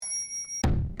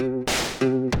Space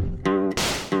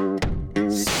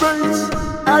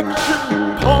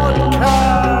Action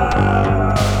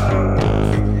Podcast!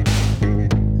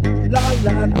 La,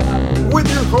 la, la. With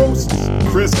your hosts,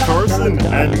 Chris Carson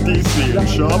and DC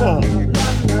Inshama.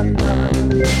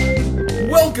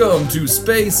 Welcome to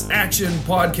Space Action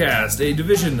Podcast, a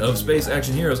division of Space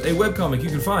Action Heroes, a webcomic you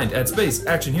can find at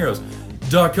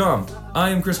spaceactionheroes.com.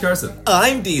 I am Chris Carson.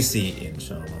 I'm DC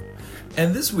Inshama.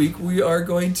 And this week we are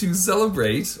going to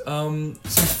celebrate some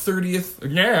 30th...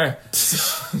 Yeah!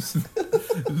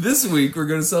 This week we're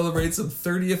going to celebrate some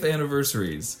 30th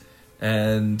anniversaries.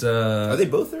 And... Are they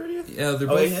both 30th? Yeah, they're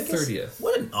both 30th.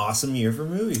 What an awesome year for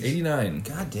movies. 89.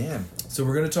 God damn. So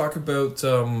we're going to talk about...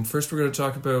 first we're going to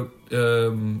talk about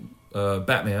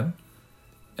Batman.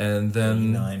 And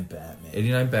then...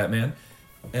 89 Batman.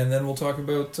 And then we'll talk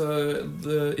about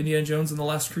the Indiana Jones and the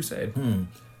Last Crusade.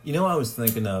 You know what I was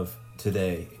thinking of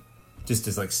today? Just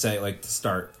to to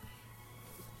start.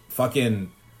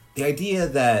 Fucking... The idea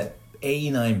that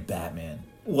 89 Batman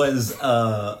was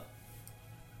a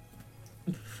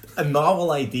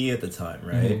novel idea at the time,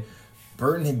 right? Mm-hmm.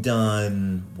 Burton had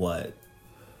done what?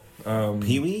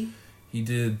 Pee-wee? He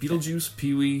did Beetlejuice,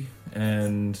 Pee-wee,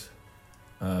 and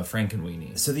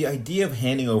Frankenweenie. So the idea of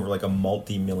handing over like a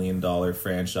multi-million-dollar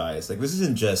franchise, like this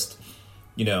isn't just,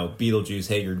 you know, Beetlejuice,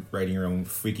 hey, you're writing your own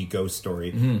freaky ghost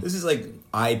story. Mm-hmm. This is like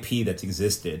IP that's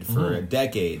existed for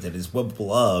decades and is well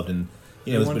beloved, and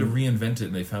you know, they wanted to reinvent it,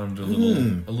 and they found a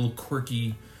little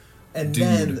quirky. And dude.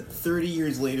 Then 30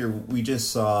 years later, we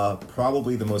just saw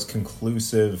probably the most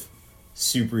conclusive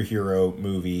superhero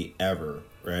movie ever,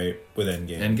 right? With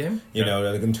Endgame. Endgame? You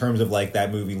know, in terms of like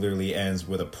that movie literally ends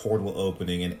with a portal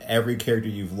opening, and every character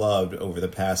you've loved over the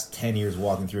past 10 years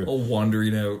walking through. All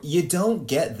wandering out. You don't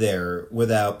get there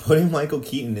without putting Michael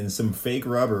Keaton in some fake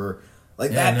rubber.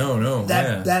 Like that.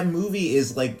 That movie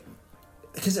is like...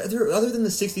 Because other than the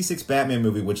 66 Batman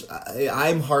movie, which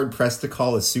I'm hard-pressed to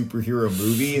call a superhero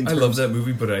movie... I love that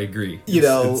movie, but I agree.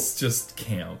 It's just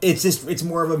camp. It's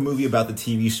more of a movie about the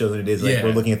TV show than it is like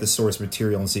we're looking at the source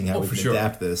material and seeing how we can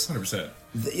adapt this. 100%.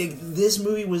 This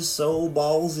movie was so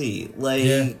ballsy.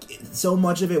 So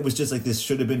much of it was just like, this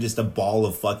should have been just a ball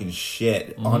of fucking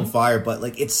shit on fire, but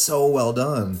like, it's so well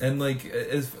done. And like,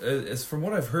 as from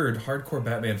what I've heard, hardcore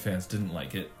Batman fans didn't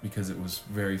like it because it was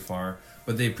very far,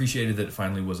 but they appreciated that it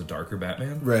finally was a darker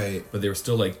Batman. Right. But they were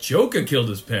still like, Joker killed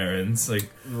his parents.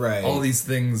 Like, all these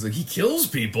things. Like, he kills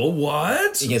people.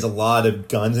 What? He has a lot of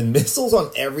guns and missiles on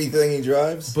everything he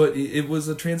drives. But it was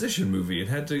a transition movie. It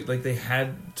had to, like, they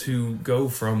had to go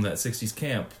from that 60s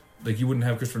camp. Like, you wouldn't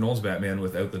have Christopher Nolan's Batman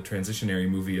without the transitionary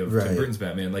movie of Tim Burton's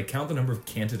Batman. Like, count the number of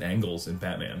canted angles in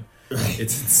Batman. Right.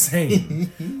 It's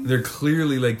insane. They're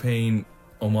clearly, like, paying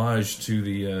homage to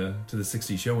the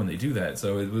 60s show when they do that.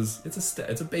 So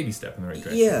it's a baby step in the right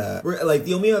direction. Yeah. Like,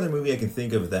 the only other movie I can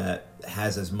think of that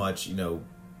has as much, you know,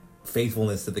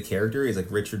 faithfulness to the character is like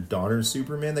Richard Donner's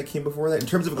Superman that came before that. In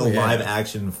terms of a live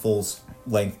action, full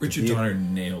length. Richard Donner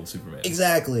nailed Superman.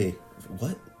 Exactly.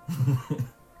 What?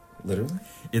 Literally?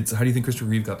 How do you think Christopher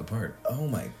Reeve got the part? Oh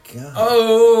my god.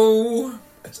 Oh!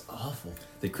 That's awful.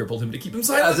 They crippled him to keep him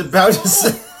silent. I was about to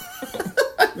say...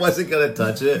 I wasn't gonna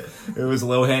touch it. It was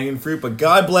low-hanging fruit, but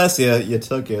God bless you, you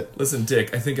took it. Listen,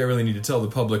 Dick, I think I really need to tell the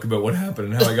public about what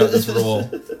happened and how I got this role.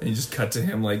 And you just cut to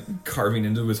him, like, carving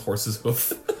into his horse's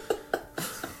hoof.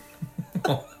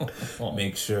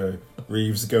 Make sure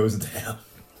Reeves goes down.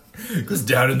 Goes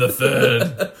down in the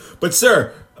third. But,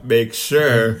 sir, make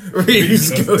sure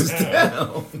Reeves goes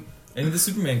down. And the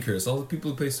Superman curse. All the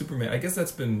people who play Superman. I guess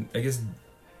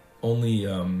only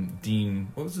Dean...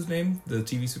 What was his name? The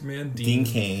TV Superman? Dean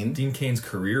Cain. Dean Cain's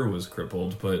career was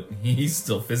crippled, but he's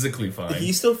still physically fine.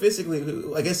 He's still physically...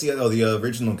 I guess the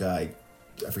original guy...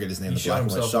 I forget his name. He shot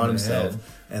himself.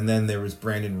 And then there was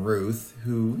Brandon Ruth,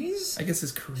 who I guess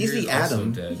his career he's the is Atom. also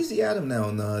dead. He's the Atom now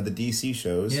in the DC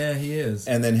shows. Yeah, he is.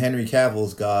 And then Henry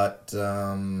Cavill's got...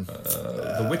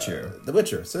 The Witcher. The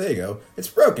Witcher. So there you go. It's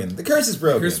broken. The curse is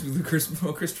broken.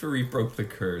 Christopher Reeve broke the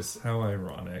curse. How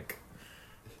ironic.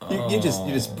 You're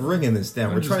just bringing this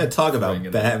down. We're trying to talk about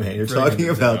Batman. You're talking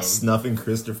about snuffing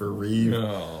Christopher Reeve.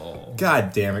 No.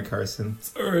 God damn it, Carson.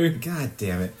 Sorry. God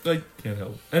damn it. I can't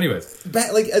help. Anyways.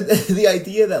 The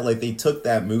idea that, like, they took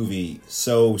that movie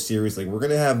so seriously. We're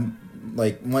going to have,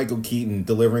 like, Michael Keaton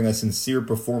delivering a sincere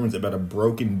performance about a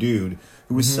broken dude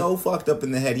who was so fucked up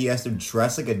in the head he has to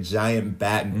dress like a giant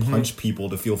bat and punch people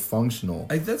to feel functional.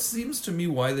 That seems to me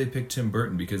why they picked Tim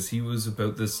Burton, because he was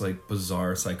about this, like,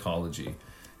 bizarre psychology.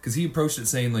 Because he approached it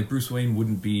saying, like, Bruce Wayne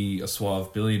wouldn't be a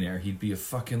suave billionaire. He'd be a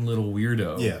fucking little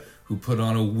weirdo who put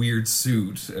on a weird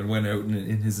suit and went out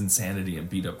in his insanity and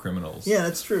beat up criminals. Yeah,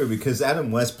 that's true, because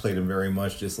Adam West played him very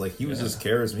much just like he was just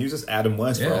charismatic. He was just Adam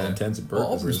West for all intents and purposes.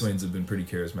 All Bruce Waynes have been pretty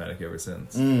charismatic ever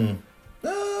since.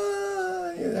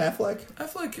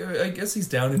 Affleck, I guess he's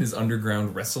down in his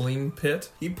underground wrestling pit.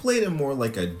 He played him more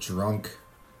like a drunk...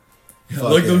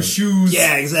 like those shoes.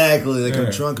 Yeah, exactly. Like a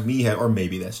drunk meathead. Or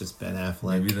maybe that's just Ben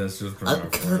Affleck. Maybe that's just I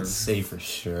can't say for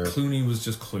sure. Clooney was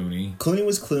just Clooney. Clooney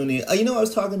was Clooney. I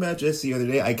was talking about just the other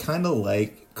day. I kind of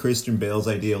like Christian Bale's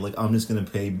idea of, like, I'm just going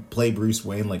to play Bruce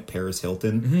Wayne like Paris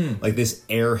Hilton. Mm-hmm. Like this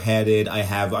airheaded,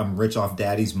 I'm rich off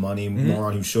daddy's money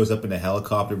moron who shows up in a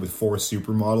helicopter with 4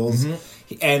 supermodels.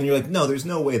 Mm-hmm. And you're like, no, there's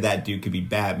no way that dude could be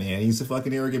Batman. He's a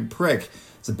fucking arrogant prick.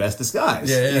 It's the best disguise.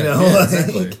 Yeah,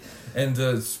 exactly. And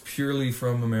it's purely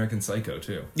from American Psycho,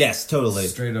 too. Yes, totally.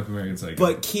 Straight up American Psycho.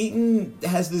 But Keaton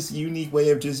has this unique way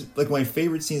of just... Like, my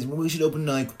favorite scenes, we should open,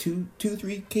 like,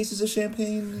 3 cases of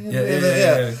champagne.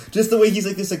 Yeah. Just the way he's,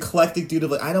 like, this eclectic dude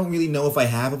of, like, I don't really know if I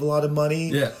have a lot of money.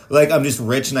 Yeah. Like, I'm just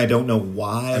rich and I don't know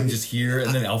why. I'm just here,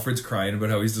 and then Alfred's crying about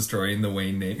how he's destroying the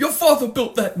Wayne name. Your father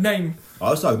built that name! I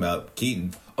was talking about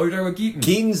Keaton. Oh, you're talking about Keaton?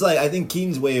 Keaton's, like... I think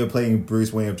Keaton's way of playing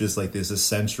Bruce Wayne of just, like, this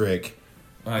eccentric...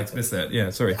 I missed that. Yeah,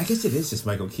 sorry. I guess it is just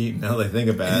Michael Keaton now that I think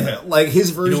about it. Like,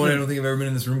 his version... You know what? I don't think I've ever been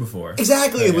in this room before.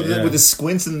 Exactly, with the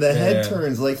squints and the head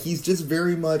turns. Like, he's just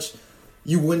very much...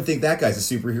 You wouldn't think that guy's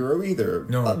a superhero either.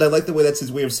 No. I like the way that's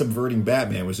his way of subverting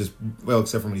Batman, which is... Well,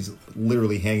 except for when he's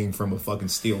literally hanging from a fucking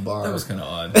steel bar. That was kind of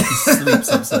odd. He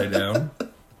sleeps upside down.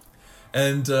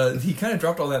 And he kind of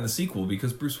dropped all that in the sequel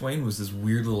because Bruce Wayne was this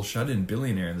weird little shut-in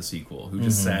billionaire in the sequel who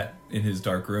just sat in his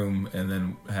dark room and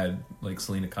then had, like,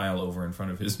 Selena Kyle over in front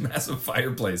of his massive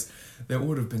fireplace that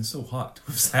would have been so hot to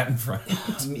have sat in front.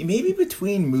 Maybe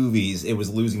between movies it was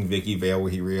losing Vicky Vale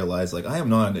where he realized, like, I am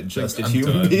not an adjusted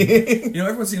human being.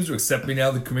 Everyone seems to accept me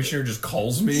now. The commissioner just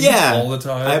calls me all the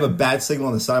time. I have a bat signal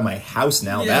on the side of my house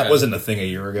now. That wasn't a thing a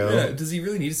year ago. Yeah. Does he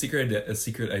really need a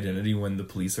secret identity when the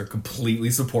police are completely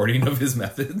supporting of his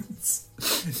methods?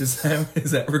 Is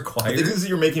that required? I think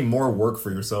you're making more work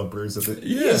for yourself, Bruce.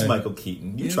 He is Michael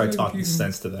Keaton. You try talking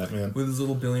sense to that, man. With his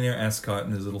little billionaire ascot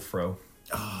and his little fro.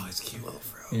 Oh, his cute little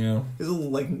fro. Yeah. His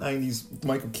little, like, 90s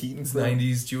Michael Keaton fro.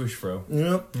 90s Jewish fro.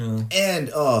 Yep. Yeah.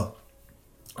 And,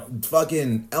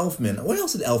 fucking Elfman. What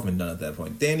else had Elfman done at that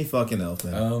point? Danny fucking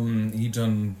Elfman. He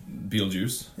done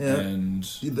Beetlejuice. Yeah. And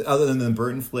other than the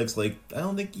Burton flicks, like, I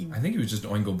think he was just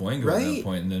Oingo Boingo at that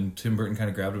point, and then Tim Burton kind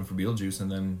of grabbed him for Beetlejuice,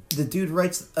 and then the dude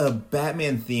writes a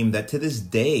Batman theme that to this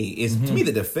day is to me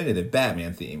the definitive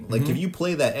Batman theme. Like, if you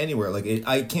play that anywhere, like,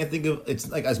 I can't think of,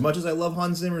 it's like, as much as I love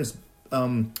Hans Zimmer's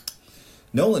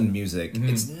Nolan music,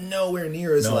 it's nowhere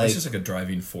near as it's just like a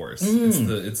driving force.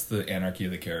 It's the anarchy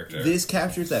of the character. This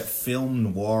captures that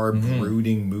film noir,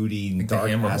 brooding, moody, like dark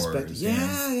aspect. Horrors,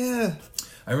 yeah.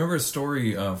 I remember a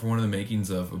story from one of the makings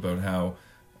of about how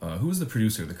who was the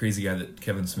producer, the crazy guy that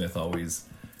Kevin Smith always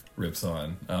rips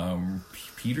on.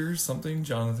 Peters something?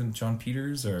 John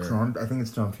Peters? I think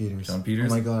it's John Peters. John Peters?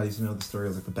 Oh my god, I used to know the story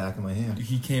like the back of my hand.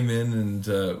 He came in and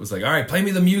was like, alright, play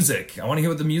me the music. I want to hear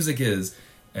what the music is.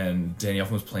 And Danny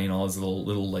Elfman was playing all his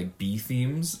little like B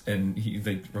themes, and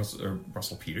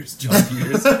Russell Peters, John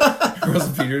Peters,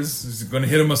 Russell Peters is going to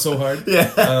hit him so hard.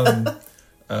 Yeah.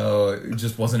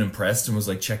 Just wasn't impressed and was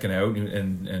like checking out,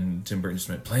 and Tim Burton just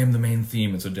went, play him the main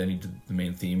theme, and so Danny did the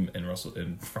main theme, and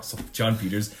John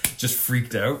Peters just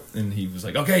freaked out, and he was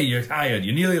like, okay, you're hired,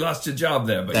 you nearly lost your job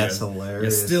there, but that's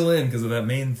hilarious. You're still in because of that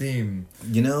main theme.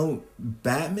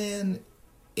 Batman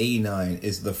 89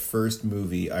 is the first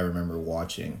movie I remember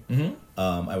watching.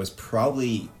 I was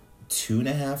probably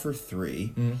 2.5 or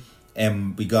 3,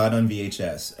 and we got it on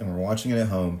VHS, and we're watching it at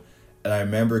home. And I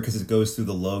remember because it goes through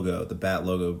the logo, the Bat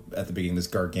logo at the beginning, this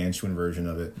gargantuan version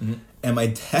of it. And my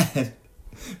dad,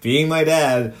 being my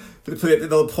dad,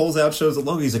 pulls out, shows the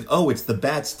logo. He's like, "Oh, it's the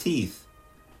Bat's teeth."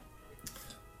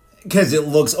 Because it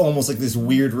looks almost like this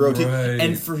weird rotate. Right.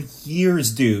 And for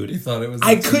years, dude, you thought it was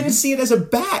I couldn't see it as a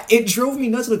bat. It drove me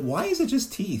nuts. Like, why is it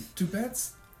just teeth? Do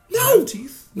bats have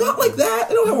teeth? Not like that.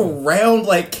 They don't have a round,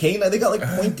 like, cane. They got, like,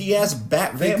 pointy-ass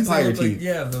bat vampire teeth.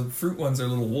 Like, the fruit ones are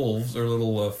little wolves or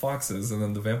little foxes, and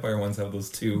then the vampire ones have those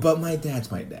too. But my dad's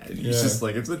my dad. He's just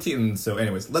like, it's the teeth. And so,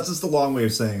 anyways, that's just a long way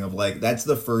of saying of, like, that's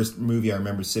the first movie I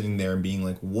remember sitting there and being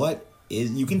like, what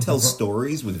is... You can tell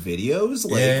stories with videos?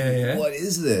 Like, what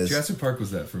is this? Jurassic Park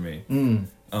was that for me.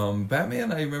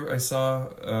 Batman, I remember I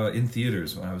saw in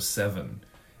theaters when I was 7.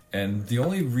 And the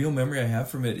only real memory I have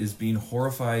from it is being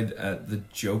horrified at the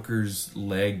Joker's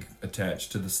leg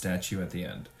attached to the statue at the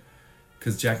end.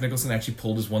 because Jack Nicholson actually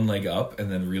pulled his one leg up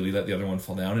and then really let the other one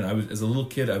fall down. And I was, as a little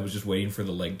kid, I was just waiting for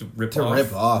the leg to rip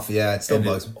off. Yeah, it still and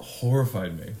bugs me.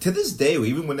 Horrified me. To this day,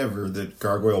 even whenever the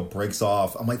gargoyle breaks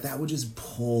off, I'm like, that would just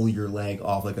pull your leg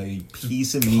off like a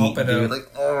piece of meat. Pop it out. Like,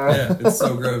 yeah, it's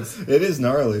so gross. It is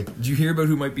gnarly. Did you hear about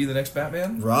who might be the next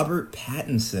Batman? Robert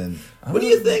Pattinson. What do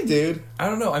you think, dude? I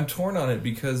don't know. I'm torn on it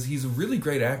because he's a really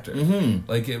great actor. Mm-hmm.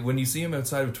 Like, when you see him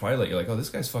outside of Twilight, you're like, oh, this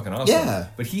guy's fucking awesome. Yeah.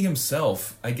 But he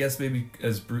himself, I guess maybe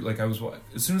as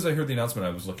as soon as I heard the announcement,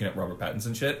 I was looking at Robert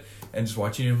Pattinson shit and just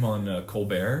watching him on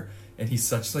Colbert, and he's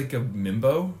such like a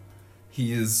mimbo.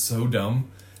 He is so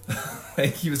dumb.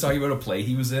 Like, he was talking about a play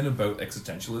he was in about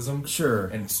existentialism. Sure.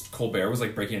 And Colbert was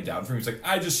like breaking it down for him. He was like,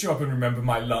 I just show up and remember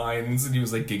my lines. And he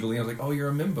was like giggling. I was like, oh, you're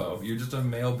a mimbo. You're just a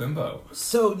male bimbo.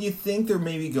 So you think they're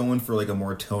maybe going for like a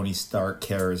more Tony Stark,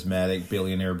 charismatic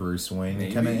billionaire Bruce Wayne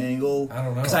kind of angle? I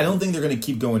don't know. Because I don't think they're going to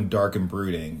keep going dark and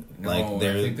brooding. No, like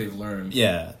I think they've learned.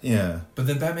 Yeah, yeah. But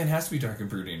then Batman has to be dark and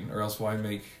brooding, or else why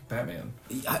make Batman?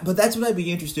 But that's what I'd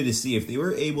be interested to see if they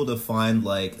were able to find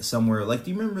like somewhere. Like,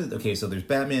 do you remember? Okay, so there's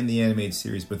Batman the animated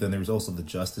series, but then there was also the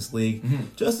Justice League.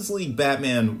 Mm-hmm. Justice League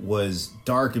Batman was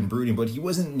dark and brooding, but he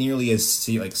wasn't nearly as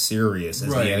serious as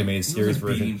the animated series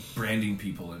version. Branding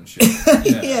people and shit.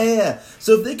 Yeah.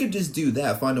 So if they could just do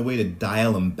that, find a way to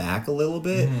dial him back a little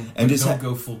bit, and just don't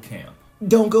go full camp.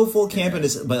 Don't go full camp,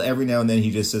 but every now and then he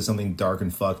just says something dark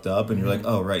and fucked up, and you're like,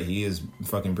 oh, right, he is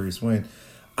fucking Bruce Wayne.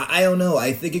 I don't know.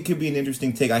 I think it could be an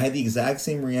interesting take. I had the exact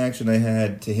same reaction I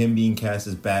had to him being cast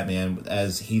as Batman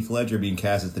as Heath Ledger being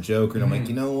cast as the Joker, and I'm like,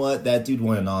 you know what? That dude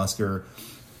won an Oscar.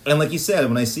 And like you said,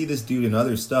 when I see this dude in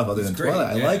other stuff other than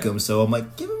Twilight, I like him, so I'm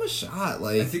like, give him a shot.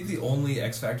 Like, I think the only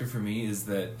X factor for me is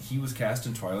that he was cast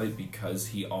in Twilight because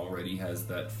he already has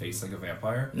that face like a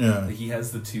vampire. Yeah. Like, he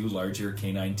has the two larger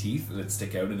canine teeth that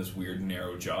stick out in his weird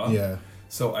narrow jaw. Yeah.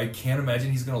 So I can't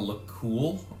imagine he's going to look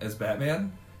cool as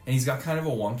Batman. And he's got kind of a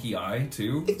wonky eye,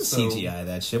 too. They can CGI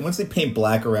that shit. Once they paint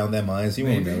black around them eyes, you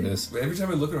won't notice. Every time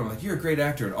I look at him, I'm like, you're a great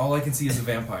actor, and all I can see is a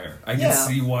vampire. I can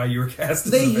see why you were cast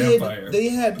as a vampire. They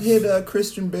had hid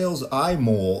Christian Bale's eye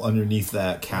mole underneath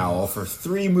that cowl for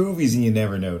 3 movies, and you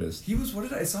never noticed. He was,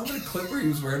 I saw him in a clip where he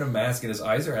was wearing a mask, and his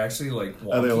eyes are actually, like,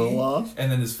 wonky. Are they a little off?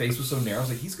 And then his face was so narrow. I was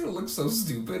like, he's going to look so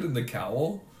stupid in the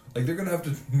cowl. Like, they're going to have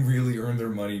to really earn their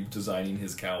money designing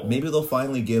his cowl. Maybe they'll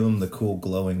finally give him the cool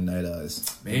glowing night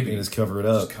eyes. Maybe. Just cover it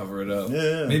up. Just cover it up.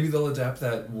 Yeah. Maybe they'll adapt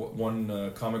that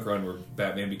one comic run where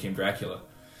Batman became Dracula.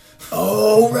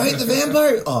 Oh, right, the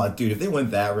vampire. Oh, dude, if they went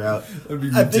that route, that'd be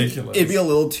ridiculous. It'd be a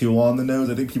little too on the nose.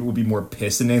 I think people would be more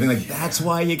pissed and anything. Like, that's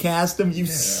why you cast him, you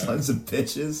sons of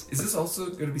bitches. Is this also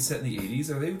going to be set in the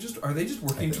 80s? Are they just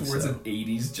working towards an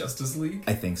 80s Justice League?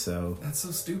 I think so. That's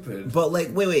so stupid. But like,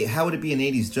 wait, how would it be an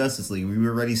 80s Justice League? We were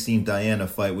already seeing Diana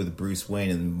fight with Bruce Wayne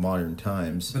in modern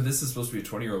times. But this is supposed to be a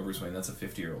 20-year-old Bruce Wayne. That's a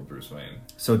 50-year-old Bruce Wayne.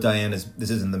 So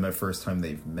this isn't the first time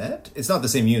they've met? It's not the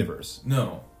same universe.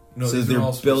 No, so they're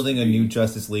building a new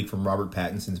Justice League from Robert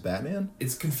Pattinson's Batman?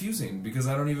 It's confusing because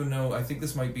I don't even know. I think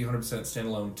this might be 100%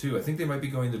 standalone too. I think they might be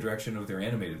going the direction of their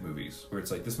animated movies, where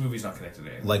it's like, this movie's not connected to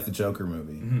anything. Like the Joker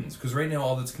movie. Because right now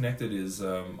all that's connected is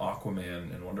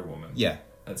Aquaman and Wonder Woman. Yeah.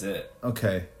 That's it.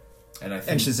 Okay. And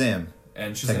Shazam.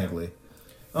 Technically.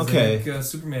 Okay. I think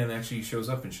Superman actually shows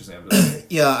up in Shazam.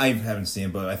 Yeah, I haven't seen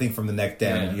it, but I think from the neck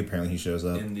down, apparently he shows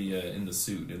up in the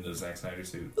suit, in the Zack Snyder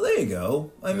suit. Well, there you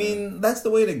go. I mean, that's the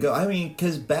way to go. I mean,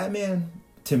 because Batman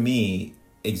to me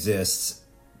exists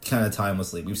kind of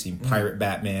timelessly. We've seen Pirate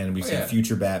Batman, we've seen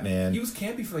Future Batman. He was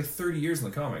campy for like 30 years in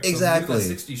the comics. Exactly. So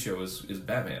the 60s show is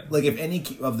Batman. Like, if any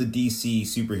of the DC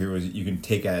superheroes you can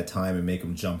take at a time and make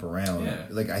them jump around,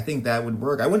 like, I think that would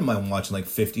work. I wouldn't mind watching like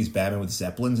 50s Batman with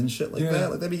Zeppelins and shit like that.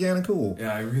 Like, that'd be kind of cool.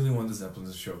 Yeah, I really want the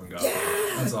Zeppelins to show up in Gotham.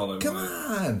 Yeah, that's all I want. Come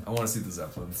on. I want to see the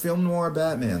Zeppelins. Film noir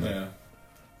Batman. Yeah.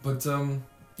 But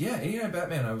 89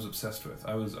 Batman I was obsessed with.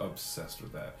 I was obsessed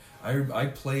with that. I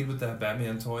played with that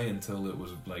Batman toy until it was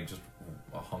like just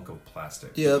a hunk of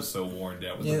plastic. It was so worn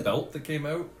down. With the belt that came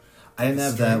out. I didn't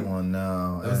have that one,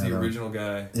 no. That was the original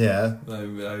guy. Yeah. I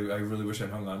really wish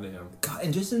I'd hung on to him. God,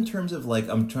 and just in terms of, like,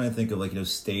 I'm trying to think of, like,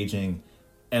 staging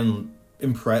and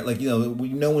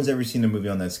no one's ever seen a movie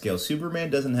on that scale.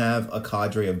 Superman doesn't have a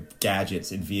cadre of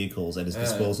gadgets and vehicles at his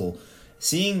disposal.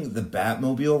 Seeing the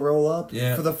Batmobile roll up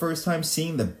for the first time,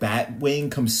 seeing the Batwing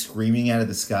come screaming out of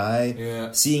the sky,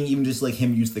 seeing even just like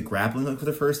him use the grappling hook for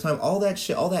the first time, all that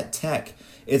shit, all that tech.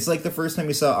 It's like the first time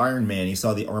you saw Iron Man, you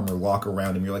saw the armor lock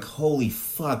around him. You're like, holy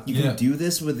fuck, you can do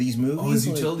this with these movies? Oh, his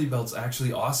utility belt's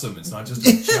actually awesome. It's not just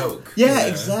a joke.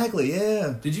 Exactly,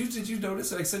 yeah. Did you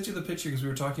notice? I sent you the picture because we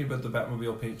were talking about the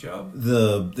Batmobile paint job.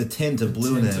 The tint of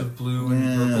blue in it. Tint of blue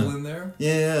and purple in there.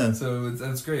 Yeah. Yeah. So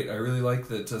that's great. I really like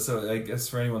that. So I guess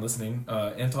for anyone listening,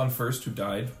 Anton Furst, who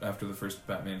died after the first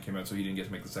Batman came out, so he didn't get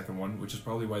to make the second one, which is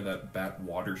probably why that Bat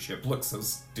water ship looks so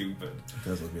stupid. It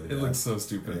does look really It bad. looks so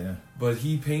stupid. Yeah. But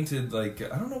he painted, like,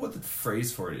 I don't know what the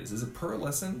phrase for it is. Is it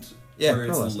pearlescent? Yeah, Where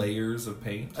it's pearlescent. layers of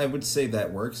paint? I would say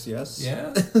that works, yes.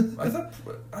 Yeah? I thought,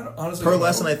 honestly...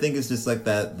 Pearlescent, I think, is just like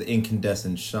that, the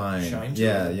incandescent shine. Shine to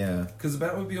yeah, it. yeah. Because the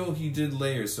Batmobile, he did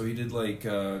layers. So he did, like,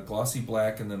 glossy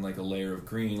black and then, like, a layer of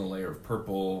green, a layer of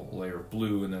purple, a layer of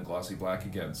blue, and then glossy black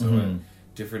again. So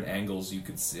at different angles, you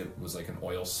could see it was like an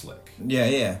oil slick. Yeah,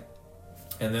 yeah.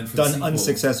 And then for Done the sequel,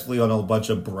 unsuccessfully on a bunch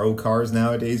of bro cars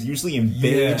nowadays, usually in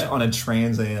beige Yeah. on a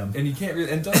Trans Am. And you can't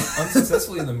really... And done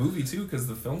unsuccessfully in the movie, too, because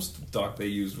the film stock they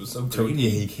used was so So, green. yeah,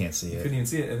 you can't see You it. couldn't even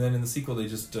see it. And then in the sequel, they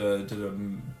just did a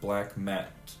black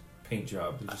matte paint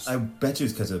job. They just, I bet you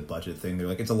it's because of a budget thing. They're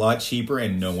like, it's a lot cheaper,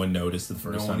 and no one noticed the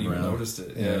first no time one even around. noticed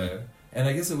it. Yeah. Yeah. And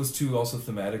I guess it was, too, also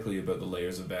thematically about the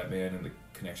layers of Batman and the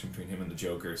connection between him and the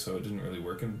Joker, so it didn't really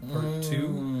work in part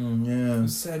 2. It Yeah.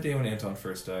 was a sad day when Anton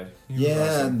first died. He was Yeah,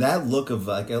 awesome. that look of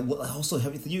like also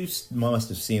you must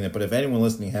have seen it, but if anyone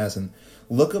listening hasn't,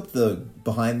 look up the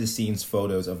behind the scenes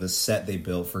photos of the set they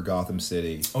built for Gotham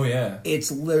City. Oh, yeah.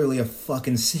 It's literally a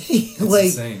fucking city. It's like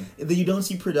insane. you don't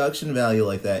see production value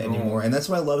like that No. anymore, and that's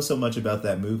what I love so much about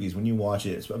that movie. Is when you watch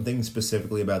it, I'm thinking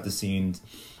specifically about the scenes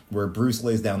where Bruce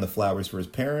lays down the flowers for his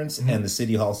parents, and the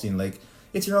City Hall scene, like.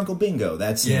 It's your Uncle Bingo.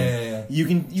 That's Yeah. You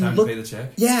Time look. to pay the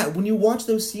check. Yeah, when you watch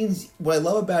those scenes, what I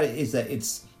love about it is that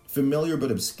it's familiar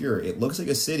but obscure. It looks like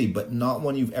a city, but not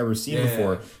one you've ever seen Yeah.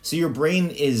 before. So your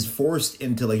brain is forced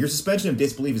into like your suspension of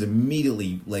disbelief is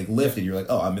immediately like lifted. You're like,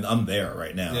 oh, I'm there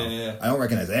right now. Yeah. I don't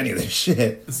recognize any of this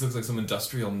shit. This looks like some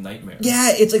industrial nightmare.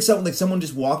 Yeah, it's like someone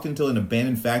just walked into an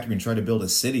abandoned factory and tried to build a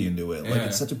city into it. Like Yeah.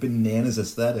 it's such a bananas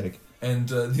aesthetic. And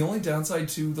the only downside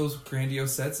to those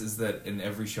grandiose sets is that in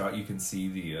every shot you can see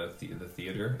the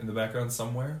theater in the background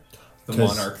somewhere. The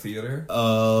 'Cause- Monarch Theater.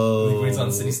 Oh, When he's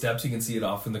on city steps, you can see it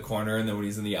off in the corner, and then when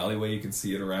he's in the alleyway, you can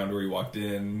see it around where he walked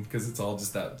in, because it's all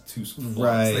just that two blocks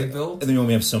right. they built. And then you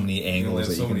only have so many You angles. only have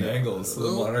that so you many can, angles. So the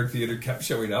Monarch Theater kept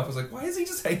showing up. I was like, why is he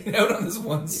just hanging out on this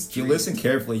one If street? you listen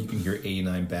carefully, you can hear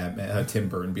 '89 Batman, Tim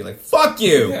Burton be like, "Fuck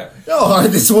you! Yeah. No,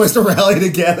 hard this was to rally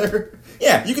together."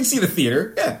 Yeah, you can see the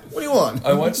theater. Yeah, what do you want?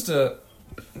 I watched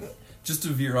just to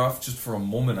veer off just for a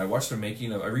moment. I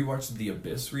rewatched The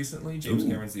Abyss recently. James Ooh.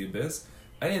 Cameron's The Abyss.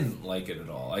 I didn't like it at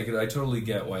all. I totally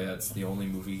get why that's the only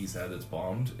movie he's had that's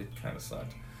bombed. It kind of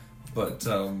sucked, but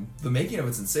the making of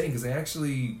it's insane because they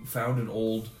actually found an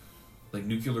old like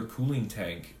nuclear cooling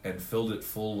tank and filled it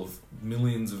full of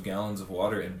millions of gallons of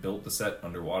water and built the set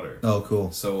underwater. Oh,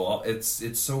 cool. So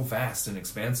it's so vast and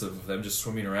expansive of them just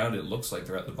swimming around. It looks like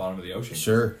they're at the bottom of the ocean.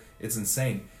 Sure. It's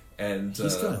insane. And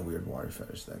He's got a weird water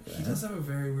fetish, that guy. he does have a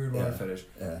very weird water Yeah. fetish.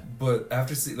 Yeah. But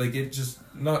after it just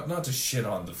not to shit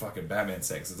on the fucking Batman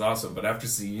set 'cause it's awesome. But after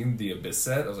seeing the Abyss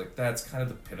set, I was like, that's kind of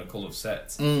the pinnacle of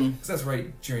sets. Because that's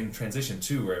right during transition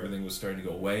too, where everything was starting to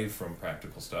go away from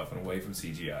practical stuff and away from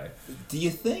CGI. Do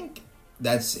you think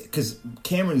that's because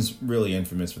Cameron's really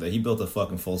infamous for that? He built a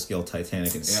fucking full-scale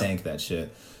Titanic and Yeah. sank that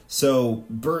shit. So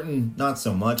Burton, not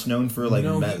so much known for like.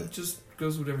 he just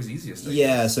goes whatever's easiest. I Yeah,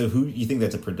 guess. so who you think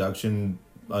that's a production?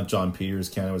 John Peters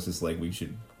kind of was just like, we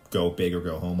should go big or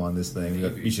go home on this thing.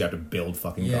 Maybe. We should have to build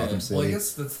fucking Yeah. Gotham City. Well, I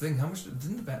guess that's the thing. How much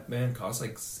didn't the Batman cost?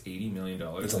 Like $80 million.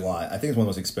 It's a lot. I think it's one of the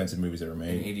most expensive movies ever In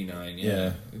made. '89, Yeah.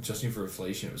 yeah. Adjusting for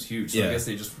inflation, it was huge. So Yeah. I guess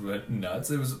they just went nuts.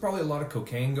 There was probably a lot of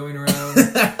cocaine going around.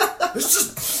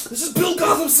 let's just build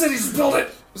Gotham City. Just build it.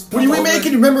 What are you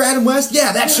remaking? Remember Adam West?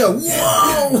 Yeah, that show.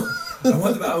 Whoa! I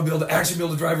want the Batmobile to actually be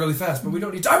able to drive really fast, but we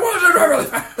don't need to. I want it to drive really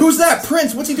fast. Who's that?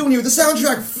 Prince. What's he doing here with the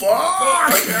soundtrack?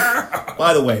 Fuck!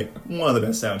 By the way, one of the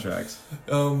best soundtracks.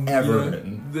 Ever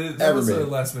written. That Ever was a made.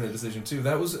 last minute decision too.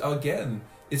 That was again.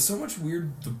 It's so much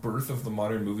weird. The birth of the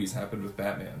modern movies happened with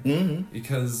Batman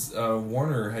because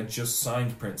Warner had just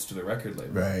signed Prince to the record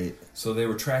label, Right. so they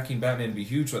were tracking Batman to be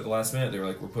huge. But at the last minute, they were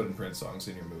like, "We're putting Prince songs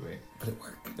in your movie," But it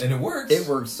worked. and it worked. It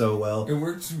worked so well. It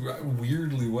worked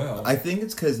weirdly well. I think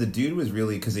it's because the dude was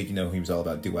really, because he was all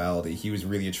about duality. He was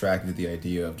really attracted to the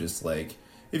idea of just like,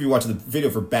 if you watch the video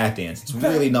for Bat Dance, it's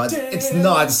really not, it's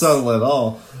not subtle at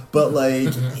all. But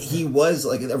like, he was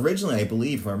like, originally I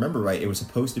believe, if I remember right, it was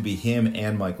supposed to be him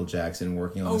and Michael Jackson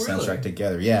working on the really? soundtrack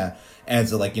together. Yeah. And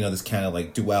so like, this kind of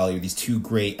like duality, these two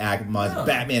great minds, Yeah.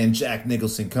 Batman and Jack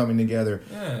Nicholson coming together.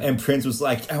 Yeah. And Prince was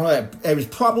like, it was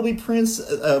probably Prince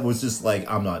was just like,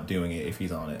 I'm not doing it if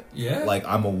he's on it. Yeah? Like,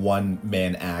 I'm a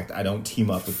one-man act. I don't team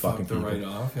up with fucking the people. right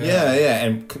off. Yeah.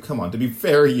 And come on, to be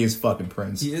fair, he is fucking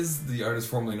Prince. He is the artist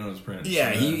formerly known as Prince.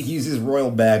 Yeah, he's his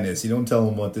royal badness. You don't tell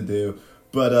him what to do.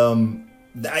 But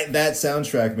That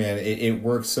soundtrack, man, it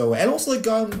works so. And also, like,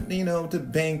 gone, to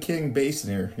Bang King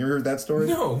Basinger. You ever heard that story?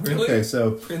 No, really? Okay,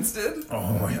 so Prince did?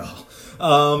 oh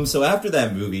yeah. So after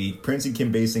that movie, Prince and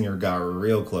Kim Basinger got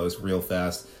real close, real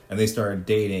fast, and they started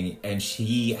dating. And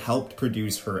she helped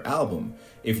produce her album.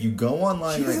 If you go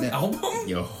online right now, album?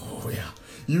 Yo, yeah.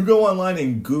 You go online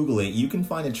and Google it. You can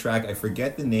find a track. I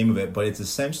forget the name of it, but it's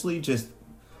essentially just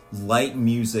light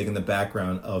music in the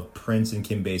background of Prince and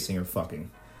Kim Basinger fucking.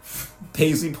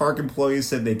 Paisley Park employees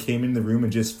said they came in the room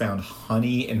and just found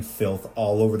honey and filth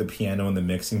all over the piano and the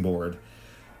mixing board.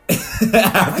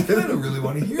 I kind of really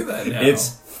want to hear that now. It's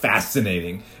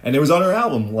fascinating. And it was on her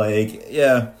album. Like,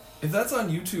 yeah. If that's on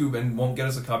YouTube and won't get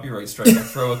us a copyright strike, I'll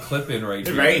throw a clip in right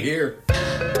here. Right here.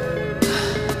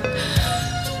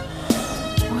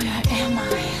 Where am I?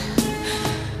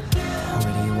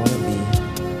 Where do you want to be?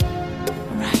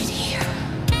 Right here.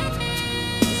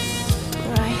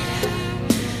 Right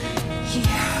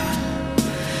here.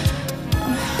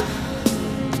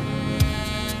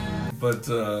 But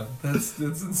that's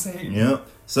insane. Yep.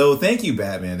 So thank you,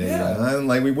 Batman. Yeah.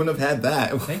 Like, we wouldn't have had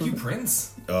that. Thank you,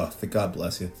 Prince. Oh, God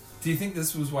bless you. Do you think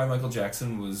this was why Michael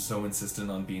Jackson was so insistent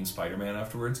on being Spider-Man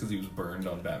afterwards? Because he was burned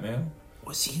on Batman?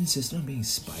 Was he insistent on being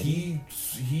Spidey?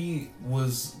 He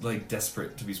was, like,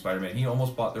 desperate to be Spider-Man. He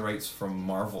almost bought the rights from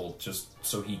Marvel just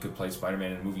so he could play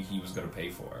Spider-Man in a movie he was going to pay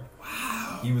for.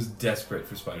 Wow. He was desperate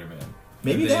for Spider-Man.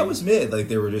 Maybe that was mid. Like,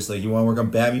 they were just like, you want to work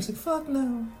on Batman? He's like, fuck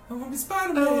no. I want to be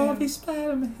Spider-Man. I want to be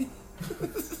Spider-Man.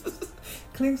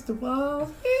 Clinks the wall.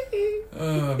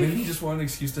 Maybe he just wanted an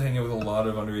excuse to hang out with a lot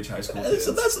of underage high school kids.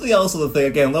 So that's also the thing.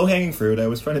 Again, low-hanging fruit. I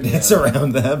was trying to dance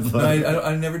around that, but... No,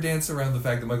 I never dance around the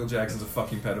fact that Michael Jackson's a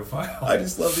fucking pedophile. I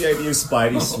just love the idea of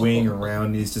Spidey swinging around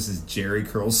and he's just his Jerry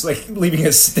curls, like, leaving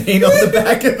a stain on the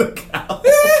back of the couch.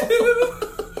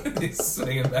 He's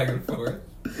swinging back and forth.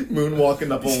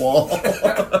 Moonwalking up a wall.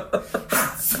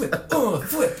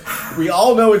 Flip. We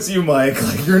all know it's you, Mike.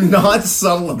 Like, you're not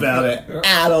subtle about it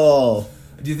at all.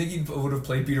 Do you think he would have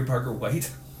played Peter Parker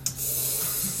white?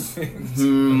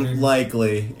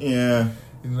 Likely, yeah.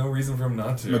 There's no reason for him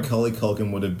not to. Macaulay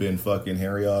Culkin would have been fucking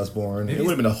Harry Osborn. Maybe It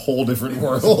would have been a whole different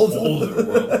world. Whole different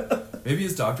world. Maybe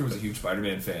his doctor was a huge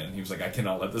Spider-Man fan. He was like, I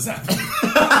cannot let this happen.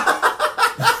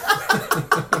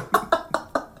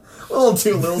 A little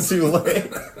too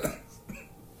late.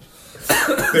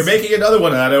 They're making another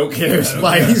one. I don't care.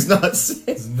 Spidey's not safe.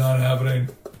 It's not happening.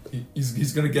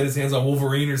 He's gonna get his hands on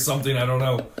Wolverine or something. I don't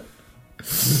know.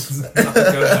 It's not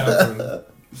gonna happen.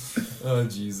 Oh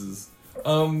Jesus.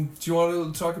 Do you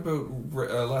want to talk about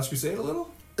Last Crusade a little?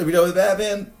 Are we done with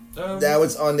Batman? Now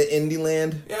it's on to Indie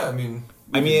Land. Yeah, I mean,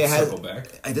 it has. circle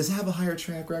back. Does it have a higher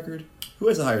track record? Who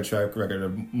has a higher track record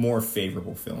of more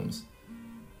favorable films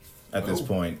at this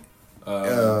point?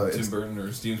 Tim Burton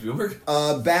or Steven Spielberg?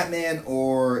 Batman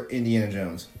or Indiana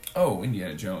Jones? Oh,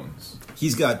 Indiana Jones.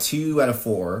 He's got 2 out of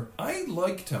 4. I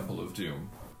like Temple of Doom.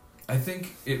 I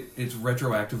think it's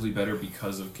retroactively better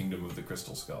because of Kingdom of the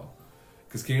Crystal Skull.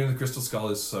 Because Kingdom of the Crystal Skull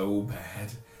is so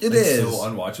bad. It is. So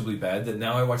unwatchably bad that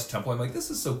now I watch Temple, I'm like, this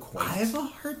is so quaint. I have a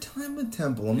hard time with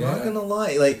Temple. I'm not gonna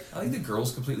lie. Like, I think the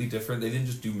girl's completely different. They didn't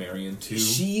just do Marion too.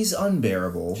 She's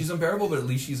unbearable. She's unbearable, but at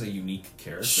least she's a unique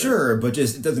character. Sure, but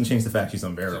just it doesn't change the fact she's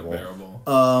unbearable.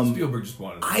 Spielberg just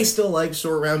wanted. I still like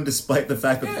Short Round, despite the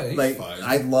fact that he's fine.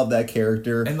 I love that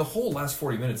character. And the whole last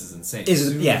 40 minutes is insane.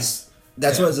 Yes,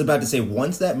 that's what I was about to say.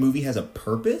 Once that movie has a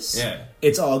purpose,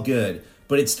 it's all good.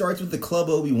 But it starts with the Club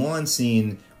Obi-Wan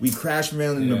scene. We crash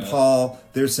around in Nepal.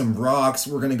 There's some rocks.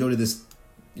 We're going to go to this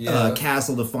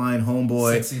castle to find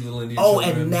homeboy. Sexy little Indian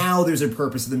children. And now there's a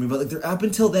purpose to the movie. Like, up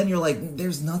until then, you're like,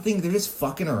 there's nothing. They're just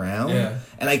fucking around. Yeah.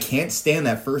 And I can't stand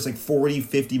that first, 40,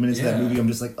 50 minutes of that movie. I'm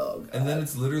just like, oh, God. And then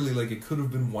it's literally like it could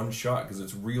have been one shot because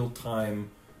it's real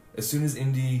time. As soon as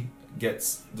Indy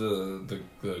gets the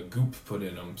goop put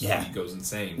in him, so he goes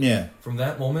insane. Yeah. From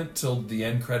that moment till the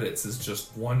end credits is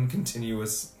just one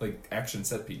continuous action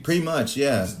set piece. Pretty much,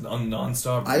 yeah. Just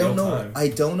non-stop. I don't know. Time. I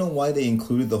don't know why they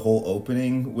included the whole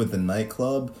opening with the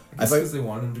nightclub. I guess because they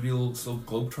wanted him to be a little so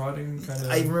globetrotting kind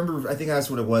of. I think that's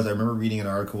what it was. I remember reading an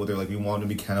article where they're like, we want him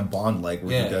to be kind of Bond-like,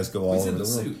 where he does go all over the world.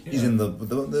 Suit, He's in the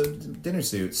dinner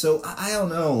suit. So I don't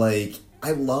know,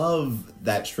 I love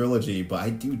that trilogy, but I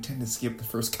do tend to skip the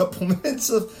first couple minutes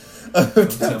of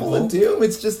Temple of Doom.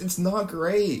 It's not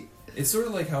great. It's sort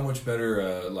of like how much better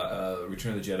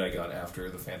Return of the Jedi got after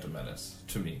The Phantom Menace,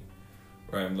 to me.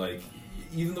 Where I'm like,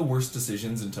 even the worst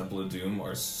decisions in Temple of Doom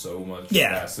are so much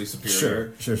vastly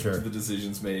superior Sure. to the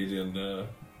decisions made in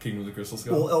Kingdom of the Crystal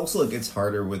Skull. Well, also it gets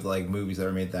harder with like movies that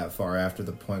are made that far after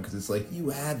the point because it's like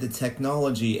you had the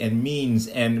technology and means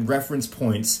and reference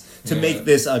points to make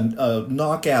this a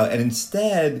knockout, and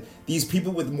instead these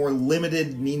people with more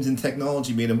limited means and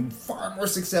technology made a far more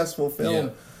successful film.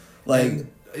 Yeah. Like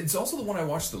And it's also the one I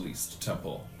watched the least,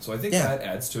 Temple. So I think that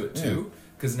adds to it too.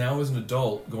 Because now as an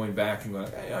adult, going back and going,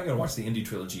 hey, I'm going to watch the Indy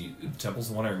trilogy. Temple's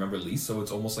the one I remember least, so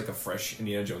it's almost like a fresh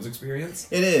Indiana Jones experience.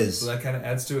 it is. So that kind of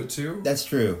adds to it too. That's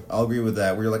true. I'll agree with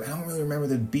that. Where you're like, I don't really remember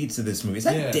the beats of this movie. Is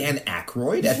that Yeah. Dan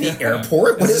Aykroyd at the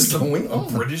airport? What is going a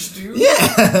on? British dude?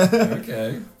 Yeah.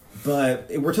 Okay.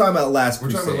 But we're talking about Last We're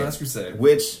Crusade. talking about Last Crusade.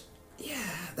 Which,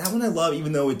 that one I love,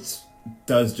 even though it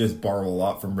does just borrow a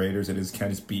lot from Raiders. It is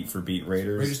kind of beat for beat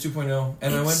Raiders. Raiders 2.0.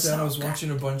 And I went It's down, so I was good. watching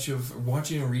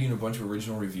and reading a bunch of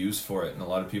original reviews for it, and a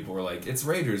lot of people were like, it's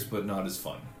Raiders, but not as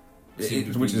fun.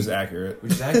 Which is accurate.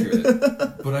 Which is accurate.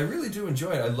 But I really do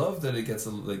enjoy it. I love that it gets,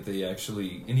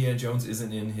 Indiana Jones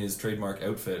isn't in his trademark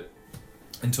outfit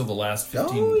until the last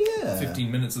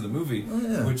 15 minutes of the movie,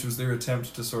 which was their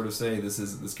attempt to sort of say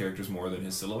this character's more than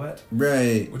his silhouette.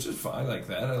 Right. Which is fine. I like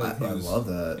that. I love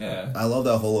that. Yeah. I love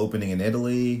that whole opening in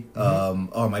Italy.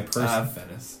 My person.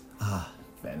 Venice.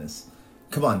 Venice.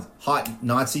 Come on, hot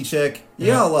Nazi chick. I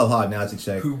love hot Nazi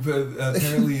chick. Who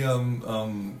apparently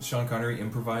Sean Connery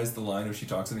improvised the line when she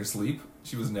talks in her sleep.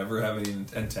 She was never having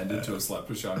intended to have slept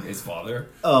with his father.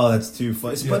 Oh, that's too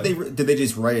funny. Yeah. But did they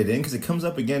just write it in? Because it comes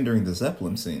up again during the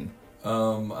Zeppelin scene.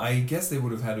 I guess they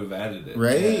would have had to have added it,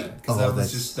 right?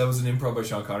 Because that was an improv by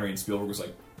Sean Connery, and Spielberg was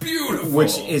like, beautiful.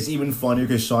 Which is even funnier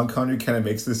because Sean Connery kind of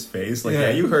makes this face like,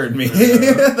 yeah you heard me.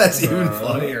 That's even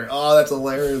funnier. Oh, that's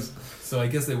hilarious. So I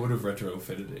guess they would have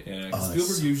retrofitted it. Yeah,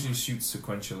 Spielberg usually shoots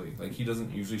sequentially. Like, he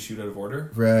doesn't usually shoot out of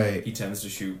order. Right. He tends to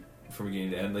shoot from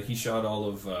beginning to end. Like, he shot all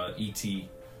of E.T.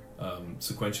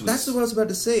 Sequentially. That's what I was about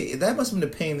to say. That must have been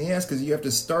a pain in the ass because you have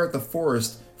to start the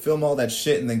forest, film all that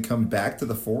shit, and then come back to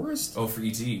the forest. Oh, for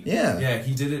E.T. Yeah. Yeah,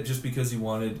 he did it just because he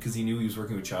knew he was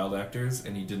working with child actors,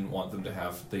 and he didn't want them to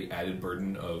have the added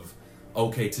burden of,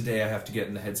 okay, today I have to get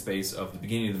in the headspace of the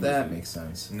beginning of the movie. That makes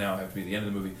sense. Now I have to be at the end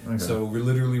of the movie. Okay. So we're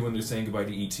literally, when they're saying goodbye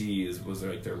to E.T., was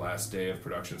like their last day of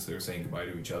production, so they were saying goodbye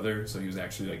to each other. So he was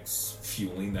actually like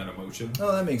fueling that emotion.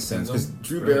 Oh, that makes sense. Because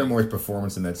Drew Brilliant. Barrymore's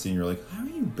performance in that scene, you're like, how are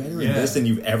you better in this than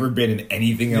you've ever been in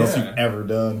anything else you've ever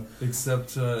done?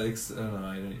 Except, I was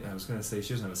going to say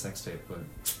she doesn't have a sex tape, but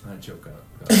that joke got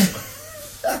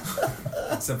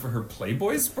except for her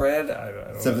Playboy spread? I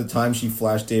don't Except know. the time she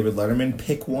flashed David Letterman,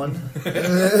 pick one.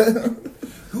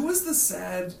 Who was the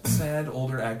sad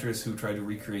older actress who tried to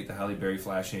recreate the Halle Berry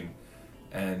flashing,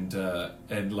 and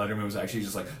Letterman was actually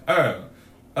just like,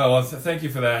 well, thank you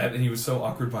for that, and he was so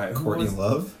awkward by it. Courtney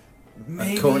Love?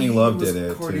 Maybe Courtney Love it was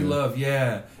did it, Courtney too. Love,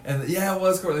 yeah, and it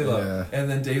was Courtney Love, Yeah. and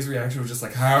then Dave's reaction was just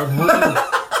like, how?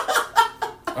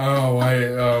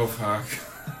 Fuck.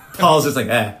 Paul's just like,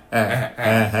 And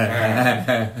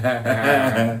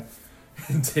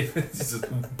David's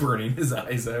just burning his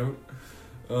eyes out.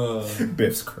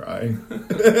 Biff's crying.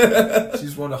 She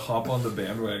just wanted to hop on the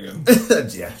bandwagon.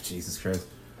 Yeah, Jesus Christ.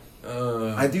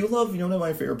 I do love, one of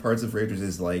my favorite parts of Raiders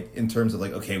is like, in terms of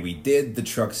like, okay, we did the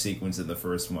truck sequence in the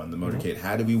first one, the motorcade.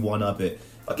 How do we one up it?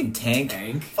 Fucking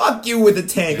tank. Fuck you with the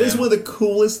tank. Yeah. That's one of the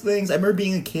coolest things. I remember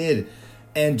being a kid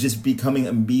and just becoming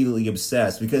immediately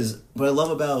obsessed because what I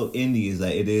love about Indy is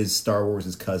that it is Star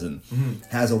Wars' cousin.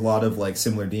 Has a lot of like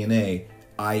similar DNA,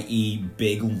 i.e.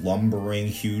 big, lumbering,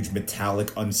 huge,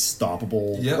 metallic,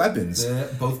 unstoppable weapons.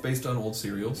 Both based on old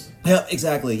serials. Yeah,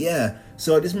 exactly, yeah.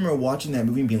 So I just remember watching that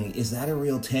movie and being like, is that a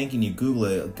real tank? And you Google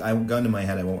it. Gun to my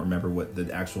head, I won't remember what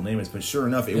the actual name is, but sure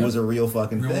enough, it was a real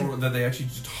fucking thing. Real that they actually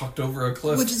just hucked over a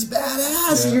cliff. Which is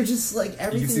badass. Yeah. You're just like,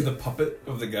 everything. You can see the puppet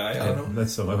of the guy on him.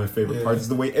 That's so one of my favorite parts. Is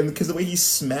the way, and because the way he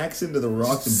smacks into the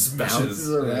rocks and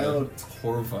bounces around. It's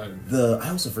horrifying. I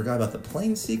also forgot about the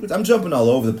plane sequence. I'm jumping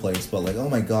all over the place, but like, oh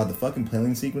my god, the fucking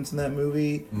plane sequence in that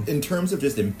movie. In terms of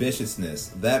just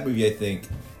ambitiousness, that movie, I think,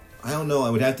 I don't know, I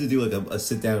would have to do like a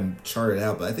sit down and chart it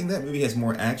out, but I think that movie has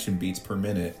more action beats per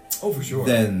minute. Oh, for sure.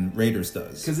 Than Raiders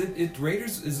does. Because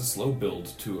Raiders is a slow build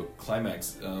to a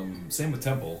climax. Same with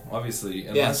Temple, obviously.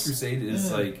 And Yes. Last Crusade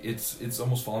is like, it's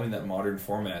almost following that modern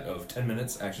format of 10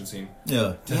 minutes action scene.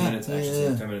 Yeah. 10 minutes action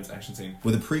scene, 10 minutes action scene.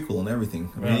 With a prequel and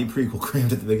everything. A mini prequel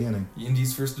crammed at the beginning.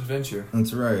 Indy's first adventure.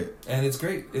 That's right. And it's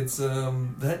great. It's,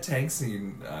 that tank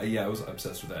scene, I was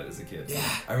obsessed with that as a kid. Yeah.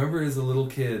 I remember as a little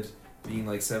kid being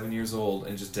like 7 years old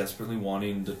and just desperately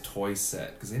wanting the toy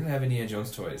set. Because they didn't have Indiana Jones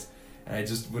toys. And I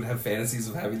just would have fantasies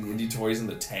of having the Indy toys in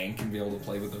the tank and be able to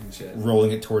play with them and shit.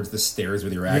 Rolling it towards the stairs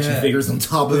with your action figures on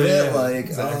top of it. Like,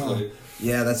 exactly.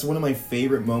 yeah, that's one of my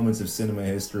favorite moments of cinema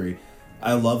history.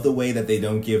 I love the way that they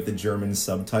don't give the German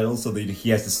subtitles, so that he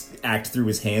has to act through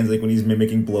his hands, like when he's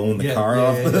mimicking blowing the car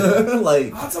off.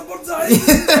 Like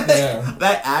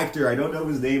that actor, I don't know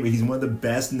his name, but he's one of the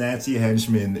best Nazi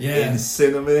henchmen in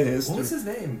cinema history. What was his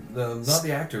name? Not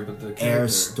the actor, but the character. Air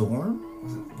Storm?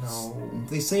 No,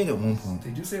 they say it at one point.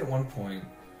 They do say it at one point,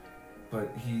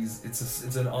 but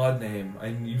it's an odd name. I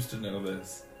used to know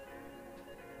this.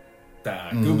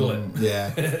 Google it. Yeah.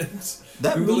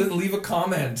 Google it and leave a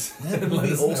comment. That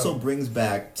movie also brings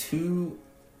back 2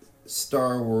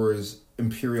 Star Wars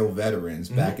Imperial veterans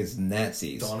back as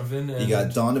Nazis. Donovan. You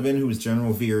got Donovan, who was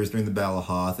General Veers during the Battle of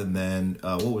Hoth, and then,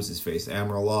 what was his face?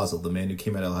 Admiral Ozzel, the man who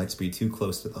came out of Lightspeed too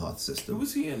close to the Hoth system. Who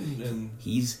was he in?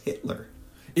 He's Hitler.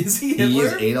 Is he Hitler? He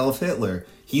is Adolf Hitler.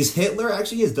 He's Hitler.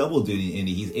 Actually, he has double duty in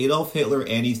Indy. He's Adolf Hitler,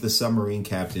 and he's the submarine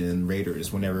captain in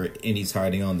Raiders whenever Indy's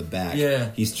hiding on the back.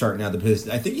 Yeah. He's charting out the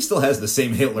position. I think he still has the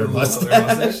same Hitler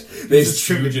mustache. He's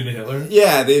Scrooge and Hitler.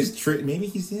 Yeah, maybe he's, Maybe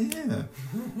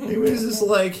he's just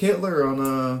like Hitler on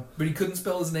a... But he couldn't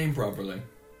spell his name properly.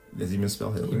 Does he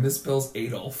misspell Hitler? He misspells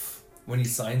Adolf when he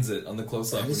signs it on the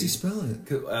close-up. How does he spell it?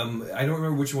 I don't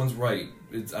remember which one's right.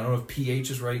 I don't know if PH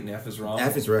is right and F is wrong.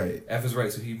 F is right. F is right,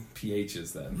 so he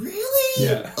PHs then. Really?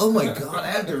 Yeah. Oh my god, I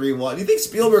have to rewatch. Do you think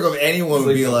Spielberg of anyone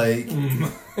would be like,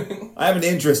 I have an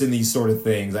interest in these sort of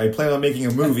things. I plan on making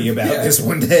a movie about this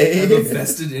one day. I have a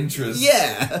vested interest.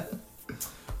 Yeah.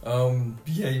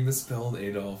 He misspelled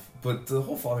Adolf. But the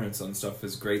whole father and son stuff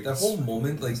is great. That whole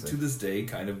moment, like, to this day,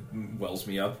 kind of wells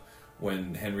me up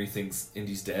when Henry thinks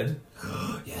Indy's dead.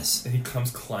 Yes. And he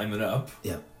comes climbing up.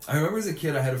 Yeah. I remember as a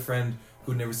kid, I had a friend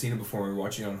who'd never seen it before. We were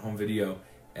watching it on home video,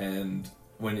 and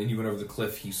when Indy went over the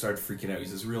cliff, he started freaking out.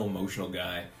 He's this real emotional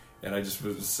guy, and I just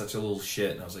was such a little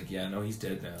shit, and I was like, yeah, no, he's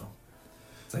dead now.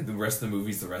 It's like the rest of the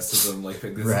movies, the rest of them, like,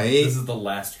 this is the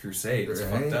last crusade. It's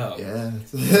fucked up. Yeah.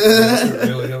 It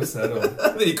really upset him.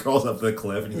 Then he crawls up the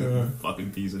cliff, and he's like,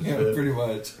 fucking piece of shit. Yeah, pretty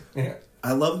much. Yeah.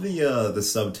 I love the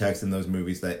subtext in those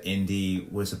movies that Indy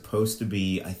was supposed to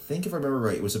be, I think if I remember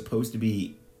right, it was supposed to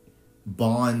be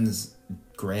Bond's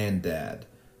granddad.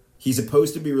 He's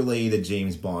supposed to be related to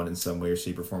James Bond in some way or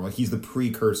shape or form. Like, he's the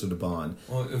precursor to Bond.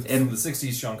 Well, from the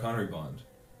 60s, Sean Connery Bond.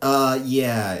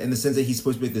 Yeah, in the sense that he's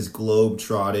supposed to be like this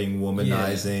globe-trotting,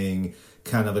 womanizing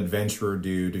kind of adventurer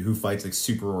dude who fights like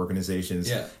super organizations.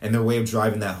 Yeah. And their way of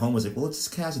driving that home was like, well, let's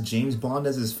just cast James Bond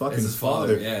as his fucking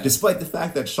father. Yeah. Despite the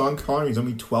fact that Sean Connery's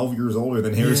only 12 years older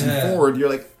than Harrison Ford, you're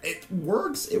like, it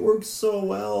works. It works so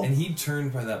well. And he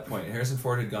turned by that point. Harrison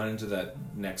Ford had gone into that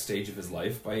next stage of his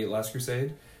life by Last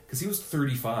Crusade. Because he was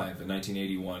 35 in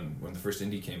 1981 when the first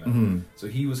Indy came out. Mm-hmm. So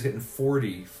he was hitting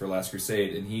 40 for Last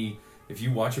Crusade. And if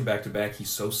you watch him back to back, he's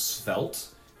so svelte.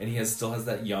 And he still has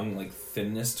that young, like,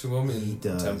 thinness to him in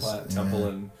Temple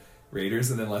and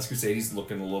Raiders. And then Last Crusade, he's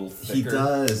looking a little thicker. He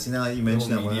does. You know, you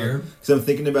mentioned that one. Because I'm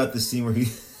thinking about the scene where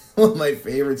one of my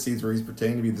favorite scenes where he's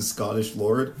pretending to be the Scottish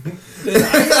Lord.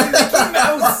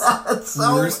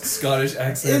 Worst Scottish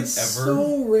accent ever. It's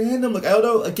so random. Like, I don't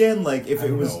know, again, like, if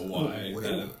it was... why.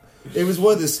 It was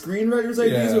one of the screenwriters'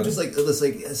 ideas, which is like, let's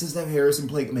just have Harrison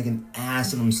make an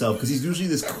ass of himself, because he's usually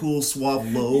this cool,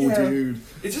 suave, low dude.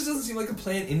 It just doesn't seem like a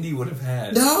plan Indy would have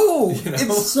had. No! You know?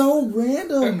 It's so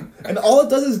random. And all it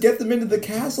does is get them into the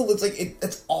castle. It's like,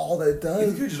 that's all that it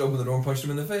does. You could just open the door and punch him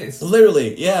in the face.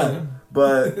 Literally, yeah.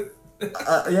 But...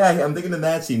 I'm thinking in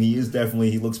that scene, he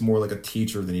looks more like a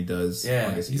teacher than he does.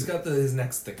 Yeah, he's got his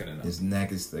neck's thickening up. His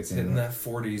neck is thickening. He's hitting that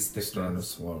 40s thick. Starting to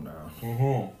slow now.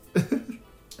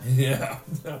 Yeah.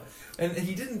 And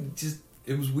he didn't just...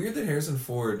 It was weird that Harrison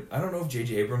Ford... I don't know if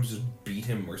J.J. Abrams just beat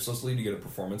him mercilessly to get a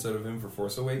performance out of him for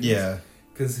Force Awakens. Yeah.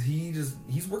 Because he's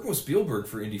working with Spielberg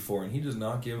for Indy 4, and he does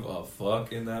not give a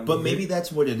fuck in that movie. But maybe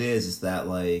that's what it is that,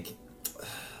 like...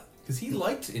 Because he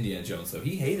liked Indiana Jones, though.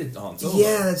 He hated Han Solo.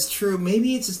 Yeah, that's true.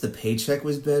 Maybe it's just the paycheck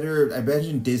was better. I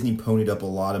imagine Disney ponied up a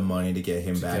lot of money to get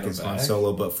him back as Han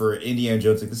Solo, but for Indiana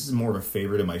Jones, like, this is more of a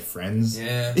favorite of my friends.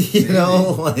 Yeah. You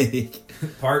know, like...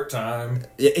 Part-time.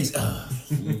 Yeah,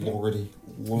 Lordy.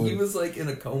 He was, like, in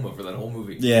a coma for that whole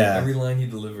movie. Yeah. Every line he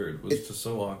delivered was just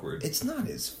so awkward. It's not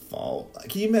his fault.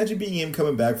 Can you imagine being him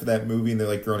coming back for that movie and they're,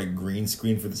 like, throwing a green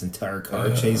screen for this entire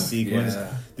car chase sequence?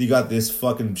 Yeah. You got this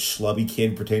fucking schlubby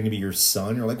kid pretending to be your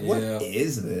son. You're like, what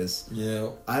is this?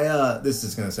 Yeah. This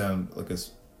is going to sound like a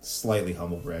slightly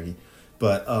humble braggy,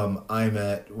 but when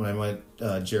I met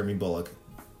Jeremy Bullock,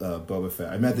 Boba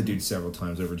Fett. I met the dude several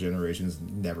times over generations.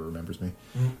 Never remembers me.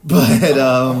 But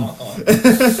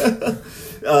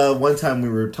one time we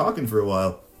were talking for a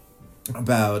while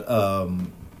about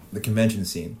the convention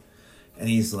scene. And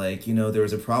he's like, there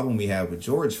was a problem we had with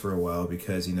George for a while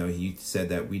because, he said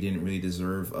that we didn't really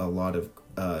deserve a lot of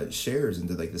shares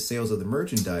into like the sales of the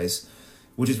merchandise,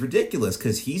 which is ridiculous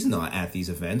because he's not at these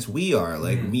events. We are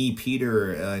like me,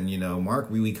 Peter, and Mark.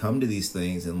 We come to these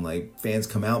things and like fans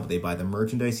come out, but they buy the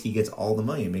merchandise. He gets all the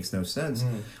money. It makes no sense.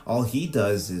 All he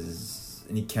does is,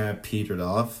 and he kind of petered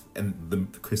off. And the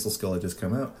Crystal Skull had just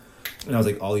come out, and I was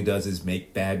like, all he does is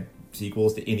make bad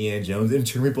sequels to Indiana Jones. And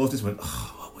Jeremy both just went,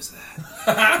 oh, what was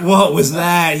that? What was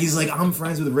that? He's like, I'm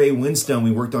friends with Ray Winstone.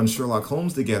 We worked on Sherlock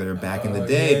Holmes together back in the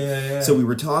day. Yeah. So we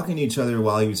were talking to each other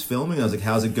while he was filming. I was like,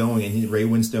 how's it going? And Ray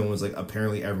Winstone was like,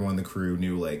 apparently everyone in the crew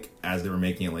knew, like, as they were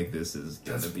making it, like, this is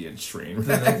going to be a train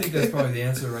wreck. I think that's probably the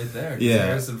answer right there. Yeah.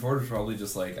 Harrison Ford was probably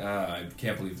just like, I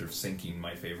can't believe they're sinking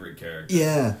my favorite character.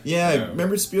 Yeah.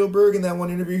 Remember Spielberg in that one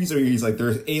interview? He's like,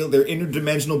 they're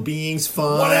interdimensional beings,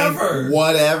 fine.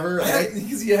 Whatever.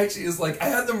 Because he actually is like, I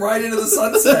had them right into the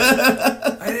sunset.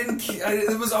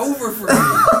 It was over for me.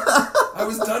 I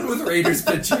was done with Raiders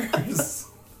pictures.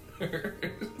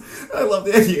 I love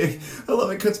the idea. I love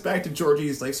it cuts back to Georgie.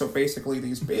 He's like, so basically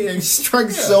these beings trying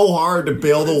so hard to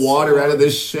bail the water out of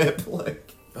this ship.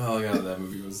 Like, oh god, that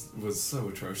movie was so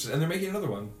atrocious. And they're making another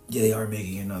one. Yeah, they are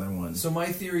making another one. So my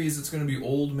theory is it's going to be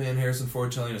old man Harrison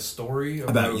Ford telling a story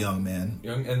about young man.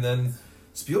 And then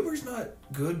Spielberg's not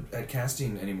good at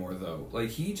casting anymore, though. Like,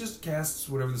 he just casts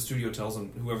whatever the studio tells him,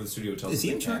 whoever the studio tells him. Is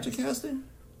he in charge of casting?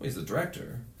 Well, he's the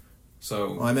director.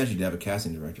 So, well, I imagine you'd have a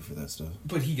casting director for that stuff.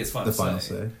 But he gets final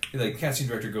say. Like, casting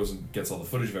director goes and gets all the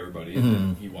footage of everybody, and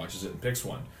then he watches it and picks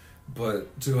one.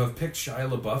 But to have picked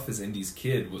Shia LaBeouf as Indy's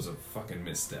kid was a fucking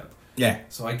misstep. Yeah.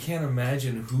 So I can't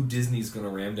imagine who Disney's going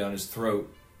to ram down his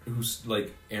throat. Who's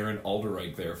like Aaron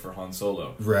Alderreich there for Han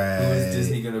Solo? Right. Who is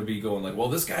Disney going to be going like, well,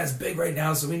 this guy's big right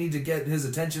now, so we need to get his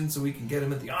attention so we can get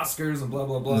him at the Oscars and blah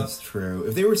blah blah. That's true.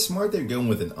 If they were smart, they'd go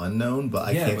with an unknown, but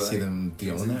I can't see them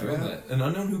doing that. An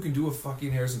unknown who can do a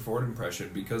fucking Harrison Ford impression,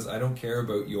 because I don't care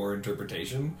about your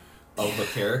interpretation of the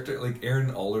character. Like,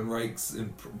 Aaron Alderreich's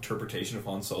interpretation of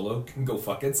Han Solo can go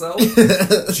fuck itself.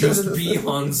 Just be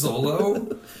Han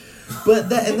Solo. But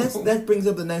that brings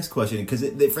up the next question, because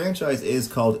the franchise is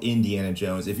called Indiana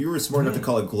Jones. If you were smart enough to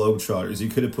call it Globetrotters, you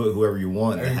could have put whoever you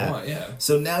want.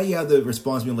 So now you have the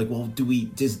responsibility, like, well, do we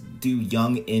just do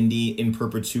young Indy in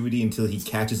perpetuity until he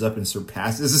catches up and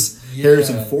surpasses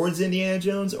Harrison Ford's Indiana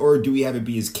Jones, or do we have it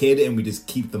be his kid and we just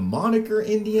keep the moniker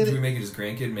Indiana? Do we make it his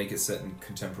grandkid, make it set in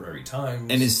contemporary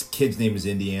times, and his kid's name is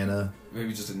Indiana?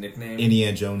 Maybe just a nickname.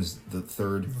 Indiana Jones the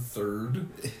Third.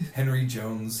 Henry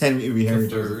Jones. Henry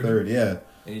Jones the Third. Yeah.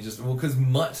 And he just because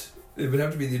Mutt. It would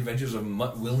have to be the Adventures of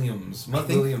Mutt Williams.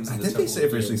 Williams. I think they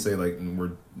officially say like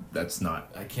that's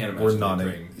not. I can't imagine. We're not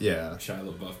bring Shia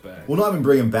LaBeouf back. We'll not even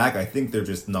bring him back. I think they're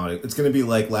just not. It's going to be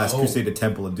like Last Crusade to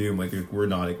Temple of Doom. Like, we're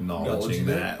not acknowledging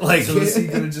that. Like, so is he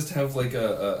going to just have like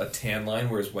a tan line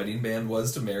where his wedding band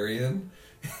was to Marion?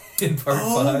 In part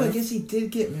 5. I guess he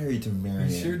did get married to Marion.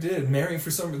 He sure did. Marrying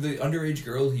for the underage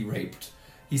girl he raped.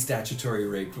 He statutory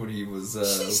raped when he was.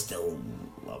 She still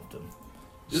loved him.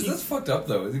 That's fucked up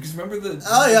though. Because remember the.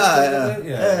 Oh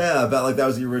yeah. About like that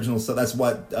was the original. So that's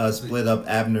what split up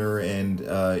Abner and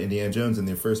Indiana Jones in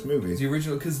their first movie. The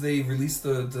original, because they released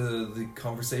the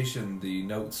conversation, the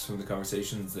notes from the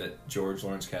conversations that George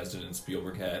Lawrence Kasdan and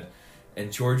Spielberg had,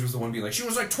 and George was the one being like, she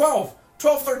was like 12,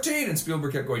 13, and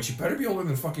Spielberg kept going, she better be older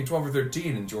than fucking 12 or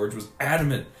 13, and George was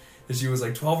adamant that she was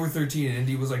like 12 or 13, and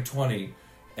Indy was like 20,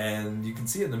 and you can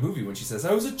see it in the movie when she says,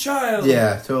 I was a child.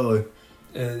 Yeah, totally.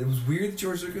 It was weird that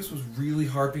George Lucas was really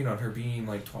harping on her being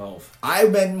like 12. I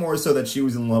meant more so that she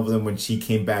was in love with him when she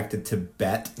came back to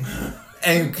Tibet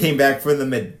and came back for the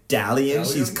medallion.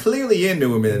 She's clearly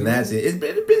into him, and that's it.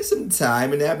 It's been some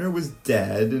time, and Abner was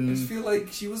dead. And I just feel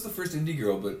like she was the first indie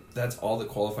girl, but that's all that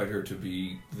qualified her to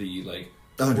be the, like...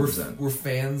 100%. Were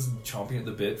fans chomping at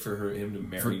the bit for him to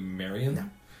marry Marion? No.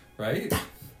 Right?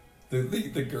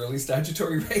 The girly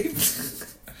statutory rape?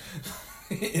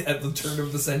 At the turn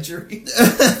of the century.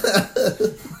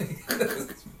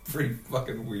 That's pretty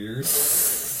fucking weird.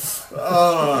 If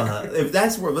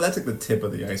that's that's like the tip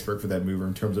of the iceberg for that movie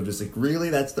in terms of just like,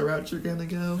 really, that's the route you're gonna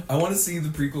go. I want to see the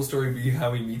prequel story be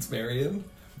how he meets Marion,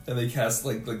 and they cast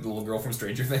like the little girl from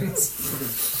Stranger Things,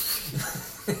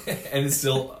 and it's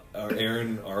still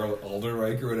Aaron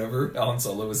Alderreich or whatever. Han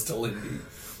Solo is still Indy.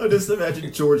 I just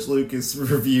imagine George Lucas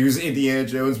reviews Indiana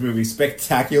Jones movie,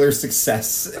 spectacular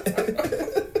success.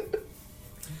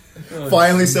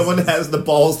 Finally, Jesus. Someone has the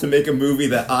balls to make a movie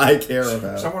that I care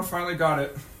about. Someone finally got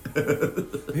it.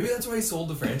 Maybe that's why he sold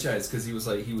the franchise, because he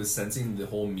was sensing the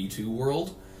whole Me Too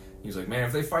world. He was like, man,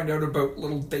 if they find out about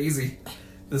little Daisy,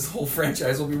 this whole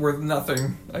franchise will be worth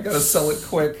nothing. I gotta sell it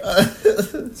quick.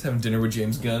 Let's have dinner with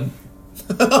James Gunn.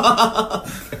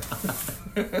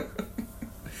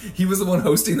 He was the one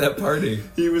hosting that party.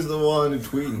 He was the one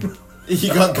tweeting. He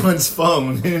got Gunn's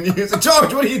phone and he was like,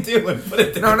 George, what are you doing? Put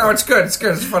it down. No, it's good. It's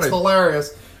good. It's funny. It's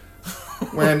hilarious.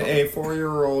 When a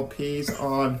 4-year-old pees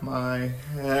on my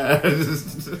head.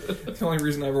 The only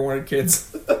reason I ever wanted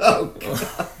kids. Oh,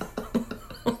 God.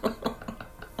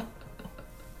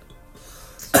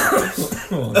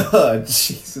 Oh,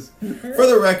 Jesus. For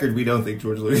the record, we don't think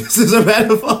George Lucas is a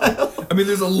pedophile. I mean,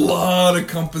 there's a lot of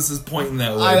compasses pointing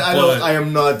that way. I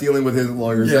am not dealing with his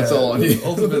lawyers. That's all on you.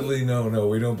 Ultimately, no,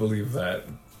 we don't believe that.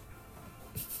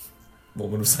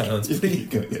 Moment of silence.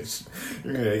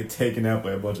 You're gonna get taken out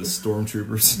by a bunch of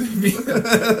stormtroopers. He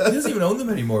doesn't even own them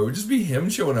anymore. It would just be him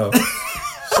showing up.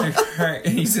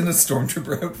 And he's in a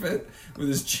stormtrooper outfit with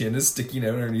his chin is sticking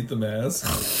out underneath the mask.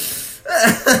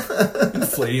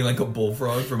 Inflating like a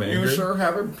bullfrog from anger. You sure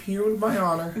have impugned my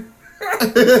honor.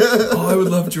 Oh, I would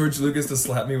love George Lucas to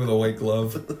slap me with a white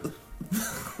glove.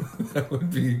 That would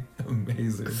be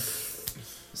amazing.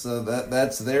 So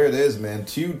there it is, man.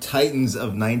 2 titans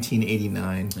of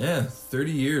 1989. Yeah,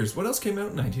 30 years. What else came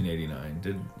out in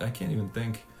 1989? I can't even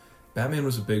think. Batman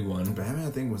was a big one. Batman, I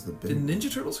think, was the big. Did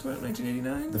Ninja Turtles come out in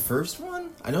 1989? The first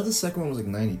one? I know the second one was like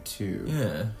 92.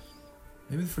 Yeah.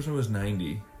 Maybe the first one was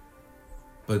 90.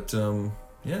 But,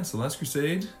 yeah, so Last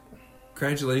Crusade.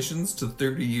 Congratulations to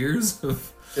 30 years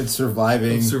of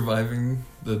surviving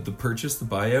the purchase, the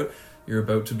buyout. You're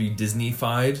about to be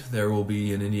Disney-fied. There will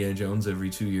be an Indiana Jones every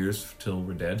 2 years till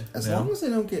we're dead. As long as they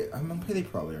don't get... they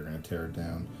probably are going to tear it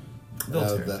down.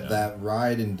 They'll tear it down. That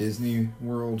ride in Disney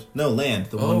World... No, Land.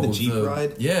 The Jeep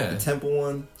ride. Yeah. The temple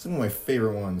one. It's one of my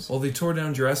favorite ones. Well, they tore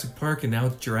down Jurassic Park, and now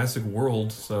it's Jurassic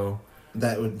World, so...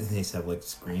 They used to have, like,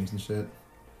 screens and shit.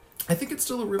 I think it's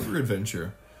still a river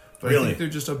adventure. But Really? I think they're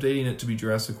just updating it to be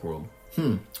Jurassic World.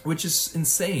 Which is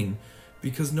insane,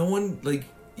 because no one, like...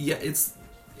 Yeah,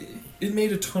 it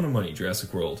made a ton of money,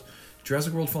 Jurassic World.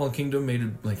 Jurassic World Fallen Kingdom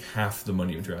made like half the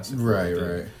money of Jurassic World.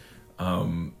 Right.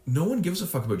 No one gives a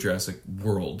fuck about Jurassic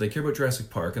World. They care about Jurassic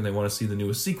Park, and they want to see the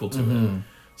newest sequel to it.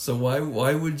 So why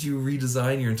would you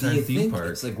redesign your entire theme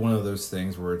park? It's like one of those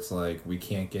things where it's like we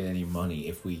can't get any money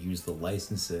if we use the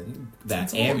licensing.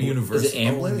 That Universal. Is it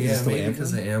Amblin? Yeah, maybe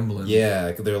because of Amblin.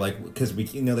 Yeah, they're like because we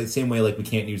the same way like we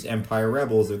can't use Empire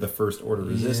Rebels. They're the First Order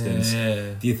Resistance.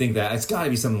 Yeah. Do you think that it's got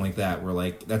to be something like that where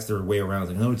like that's their way around?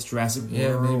 It's like no, it's Jurassic World.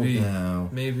 Yeah, maybe. No.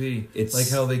 Maybe it's like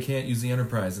how they can't use the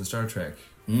Enterprise in Star Trek.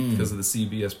 Because of the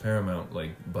CBS Paramount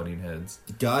like butting heads.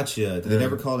 Gotcha. Did they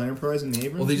never call it Enterprise in the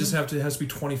Abrams? Well, they just it has to be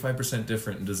 25%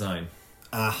 different in design.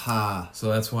 Aha. So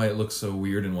that's why it looks so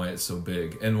weird and why it's so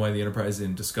big, and why the Enterprise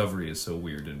in Discovery is so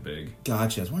weird and big.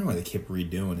 Gotcha. I was wondering why they kept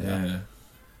redoing it. Yeah.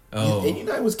 Oh.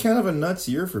 89 was kind of a nuts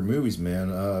year for movies, man.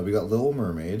 We got Little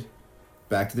Mermaid,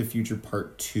 Back to the Future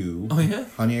Part 2. Oh yeah.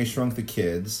 Honey, I Shrunk the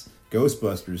Kids,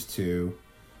 Ghostbusters 2,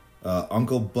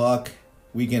 Uncle Buck,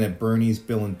 Weekend at Bernie's,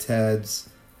 Bill and Ted's.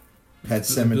 Pet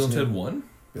Sematary. Bill and Ted 1?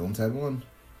 Bill and Ted 1.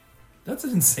 That's an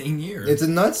insane year. It's a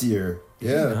nuts year.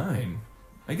 Yeah. 89.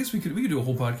 I guess we could do a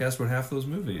whole podcast about half those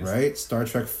movies. Right? Star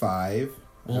Trek 5.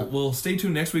 Well, stay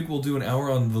tuned. Next week we'll do an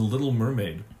hour on The Little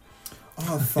Mermaid.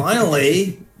 Oh,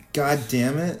 finally. God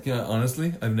damn it. Yeah,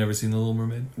 honestly, I've never seen The Little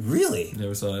Mermaid. Really?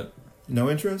 Never saw it.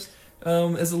 No interest?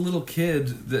 As a little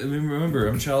kid, remember,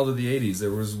 I'm a child of the 80s.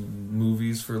 There was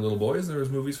movies for little boys, there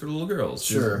was movies for little girls.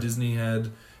 Sure. Disney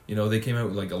had... they came out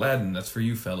with like Aladdin, that's for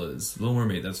you fellas. Little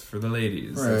Mermaid, that's for the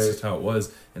ladies. Right. That's just how it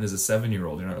was. And as a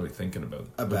 7-year-old, you're not really thinking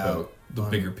about the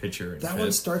bigger picture. That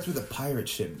one starts with a pirate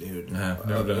ship, dude.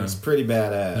 It's pretty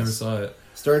badass. Never saw it.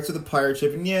 Starts with a pirate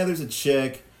ship, and yeah, there's a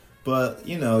chick, but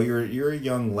you're a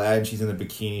young lad. She's in a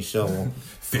bikini shovel,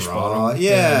 fish bottom.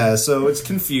 Yeah, so it's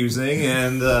confusing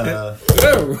and.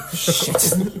 Oh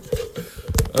shit.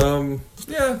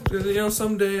 Yeah,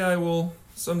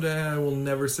 Someday I will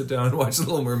never sit down and watch The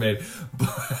Little Mermaid, but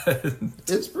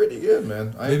it's pretty good,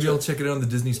 man. Maybe I'll check it out on the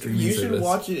Disney streaming service. You should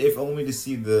watch it if only to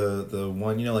see the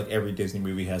one. Like every Disney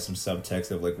movie has some subtext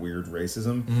of like weird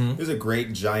racism. Mm-hmm. There's a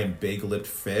great giant big lipped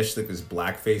fish, like this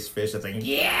blackface fish that's like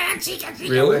chica.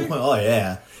 Really? Oh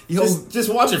yeah.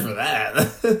 Just watch it for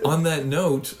that. On that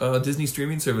note, Disney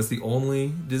streaming service, the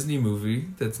only Disney movie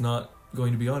that's not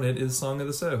going to be on it is Song of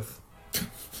the South.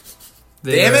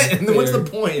 Damn it! What's the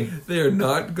point? They are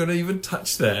not going to even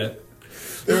touch that.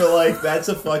 They're like, that's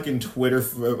a fucking Twitter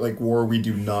war we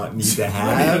do not need to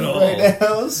have right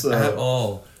now. So. At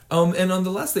all. And on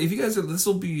the last day, if you guys this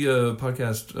will be a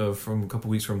podcast from a couple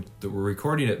weeks from that we're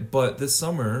recording it, but this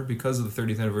summer, because of the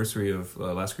 30th anniversary of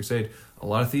Last Crusade, a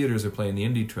lot of theaters are playing the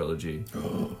Indy trilogy.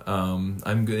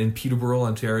 I'm in Peterborough,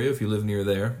 Ontario. If you live near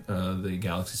there, the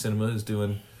Galaxy Cinema is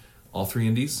doing all 3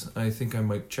 indies. I think I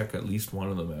might check at least one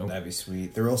of them out. That'd be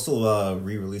sweet. They're also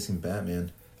re-releasing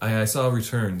Batman. I saw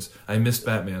Returns. I missed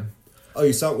Batman. Oh,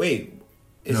 you saw? Wait.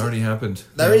 It already happened.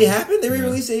 That already happened? They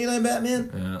re-released 89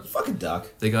 Batman? Yeah. You fucking duck.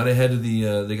 They got ahead of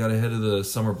the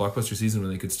summer blockbuster season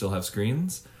when they could still have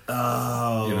screens.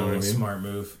 Oh, You know what I mean? Smart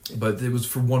move. But it was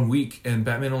for 1 week, and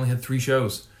Batman only had 3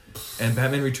 shows. And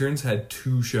Batman Returns had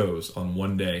 2 shows on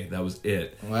one day. That was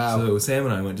it. Wow. So Sam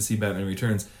and I went to see Batman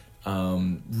Returns.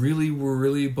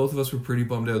 Both of us were pretty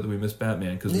bummed out that we missed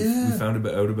Batman because we found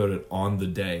out about it on the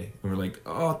day. And we're like,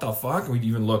 oh, what the fuck? And we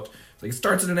even looked. It's like, it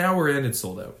starts at an hour and it's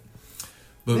sold out.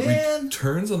 But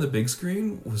Returns on the big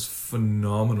screen was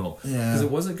phenomenal. Yeah. Because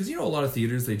it wasn't, because a lot of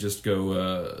theaters, they just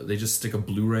go, they just stick a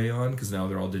Blu-ray on because now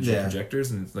they're all digital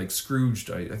projectors. And it's like Scrooged.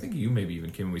 I think you maybe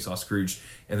even came when we saw Scrooged.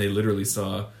 And they literally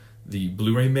saw the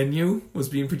Blu-ray menu was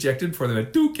being projected before they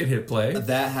went, Duke, and hit play.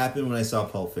 That happened when I saw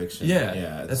Pulp Fiction.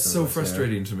 Yeah, that's so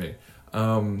frustrating to me.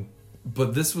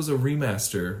 But this was a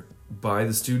remaster by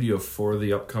the studio for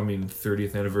the upcoming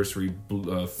 30th anniversary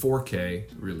 4K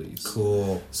release.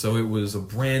 Cool. So it was a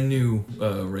brand new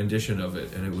rendition of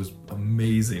it, and it was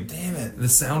amazing. Damn it. The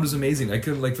sound was amazing. I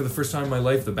couldn't, for the first time in my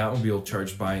life, the Batmobile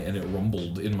charged by and it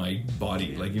rumbled in my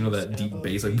body. That deep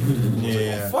bass,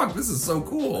 oh, fuck, this is so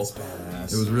cool. That's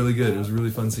badass. It was really good. It was really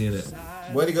fun seeing it.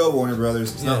 Way to go, Warner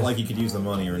Brothers. It's not like you could use the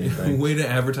money or anything. Way to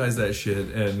advertise that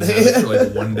shit and have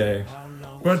it for 1 day.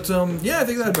 But I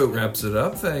think that about wraps it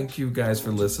up. Thank you guys for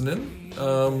listening.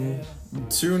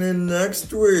 Tune in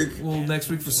next week. Next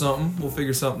week for something. We'll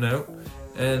figure something out.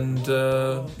 And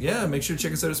make sure to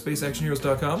check us out at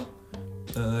spaceactionheroes.com.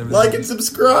 Like and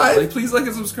subscribe. Please like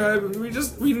and subscribe.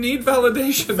 We need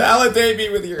validation. Validate me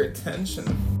with your attention.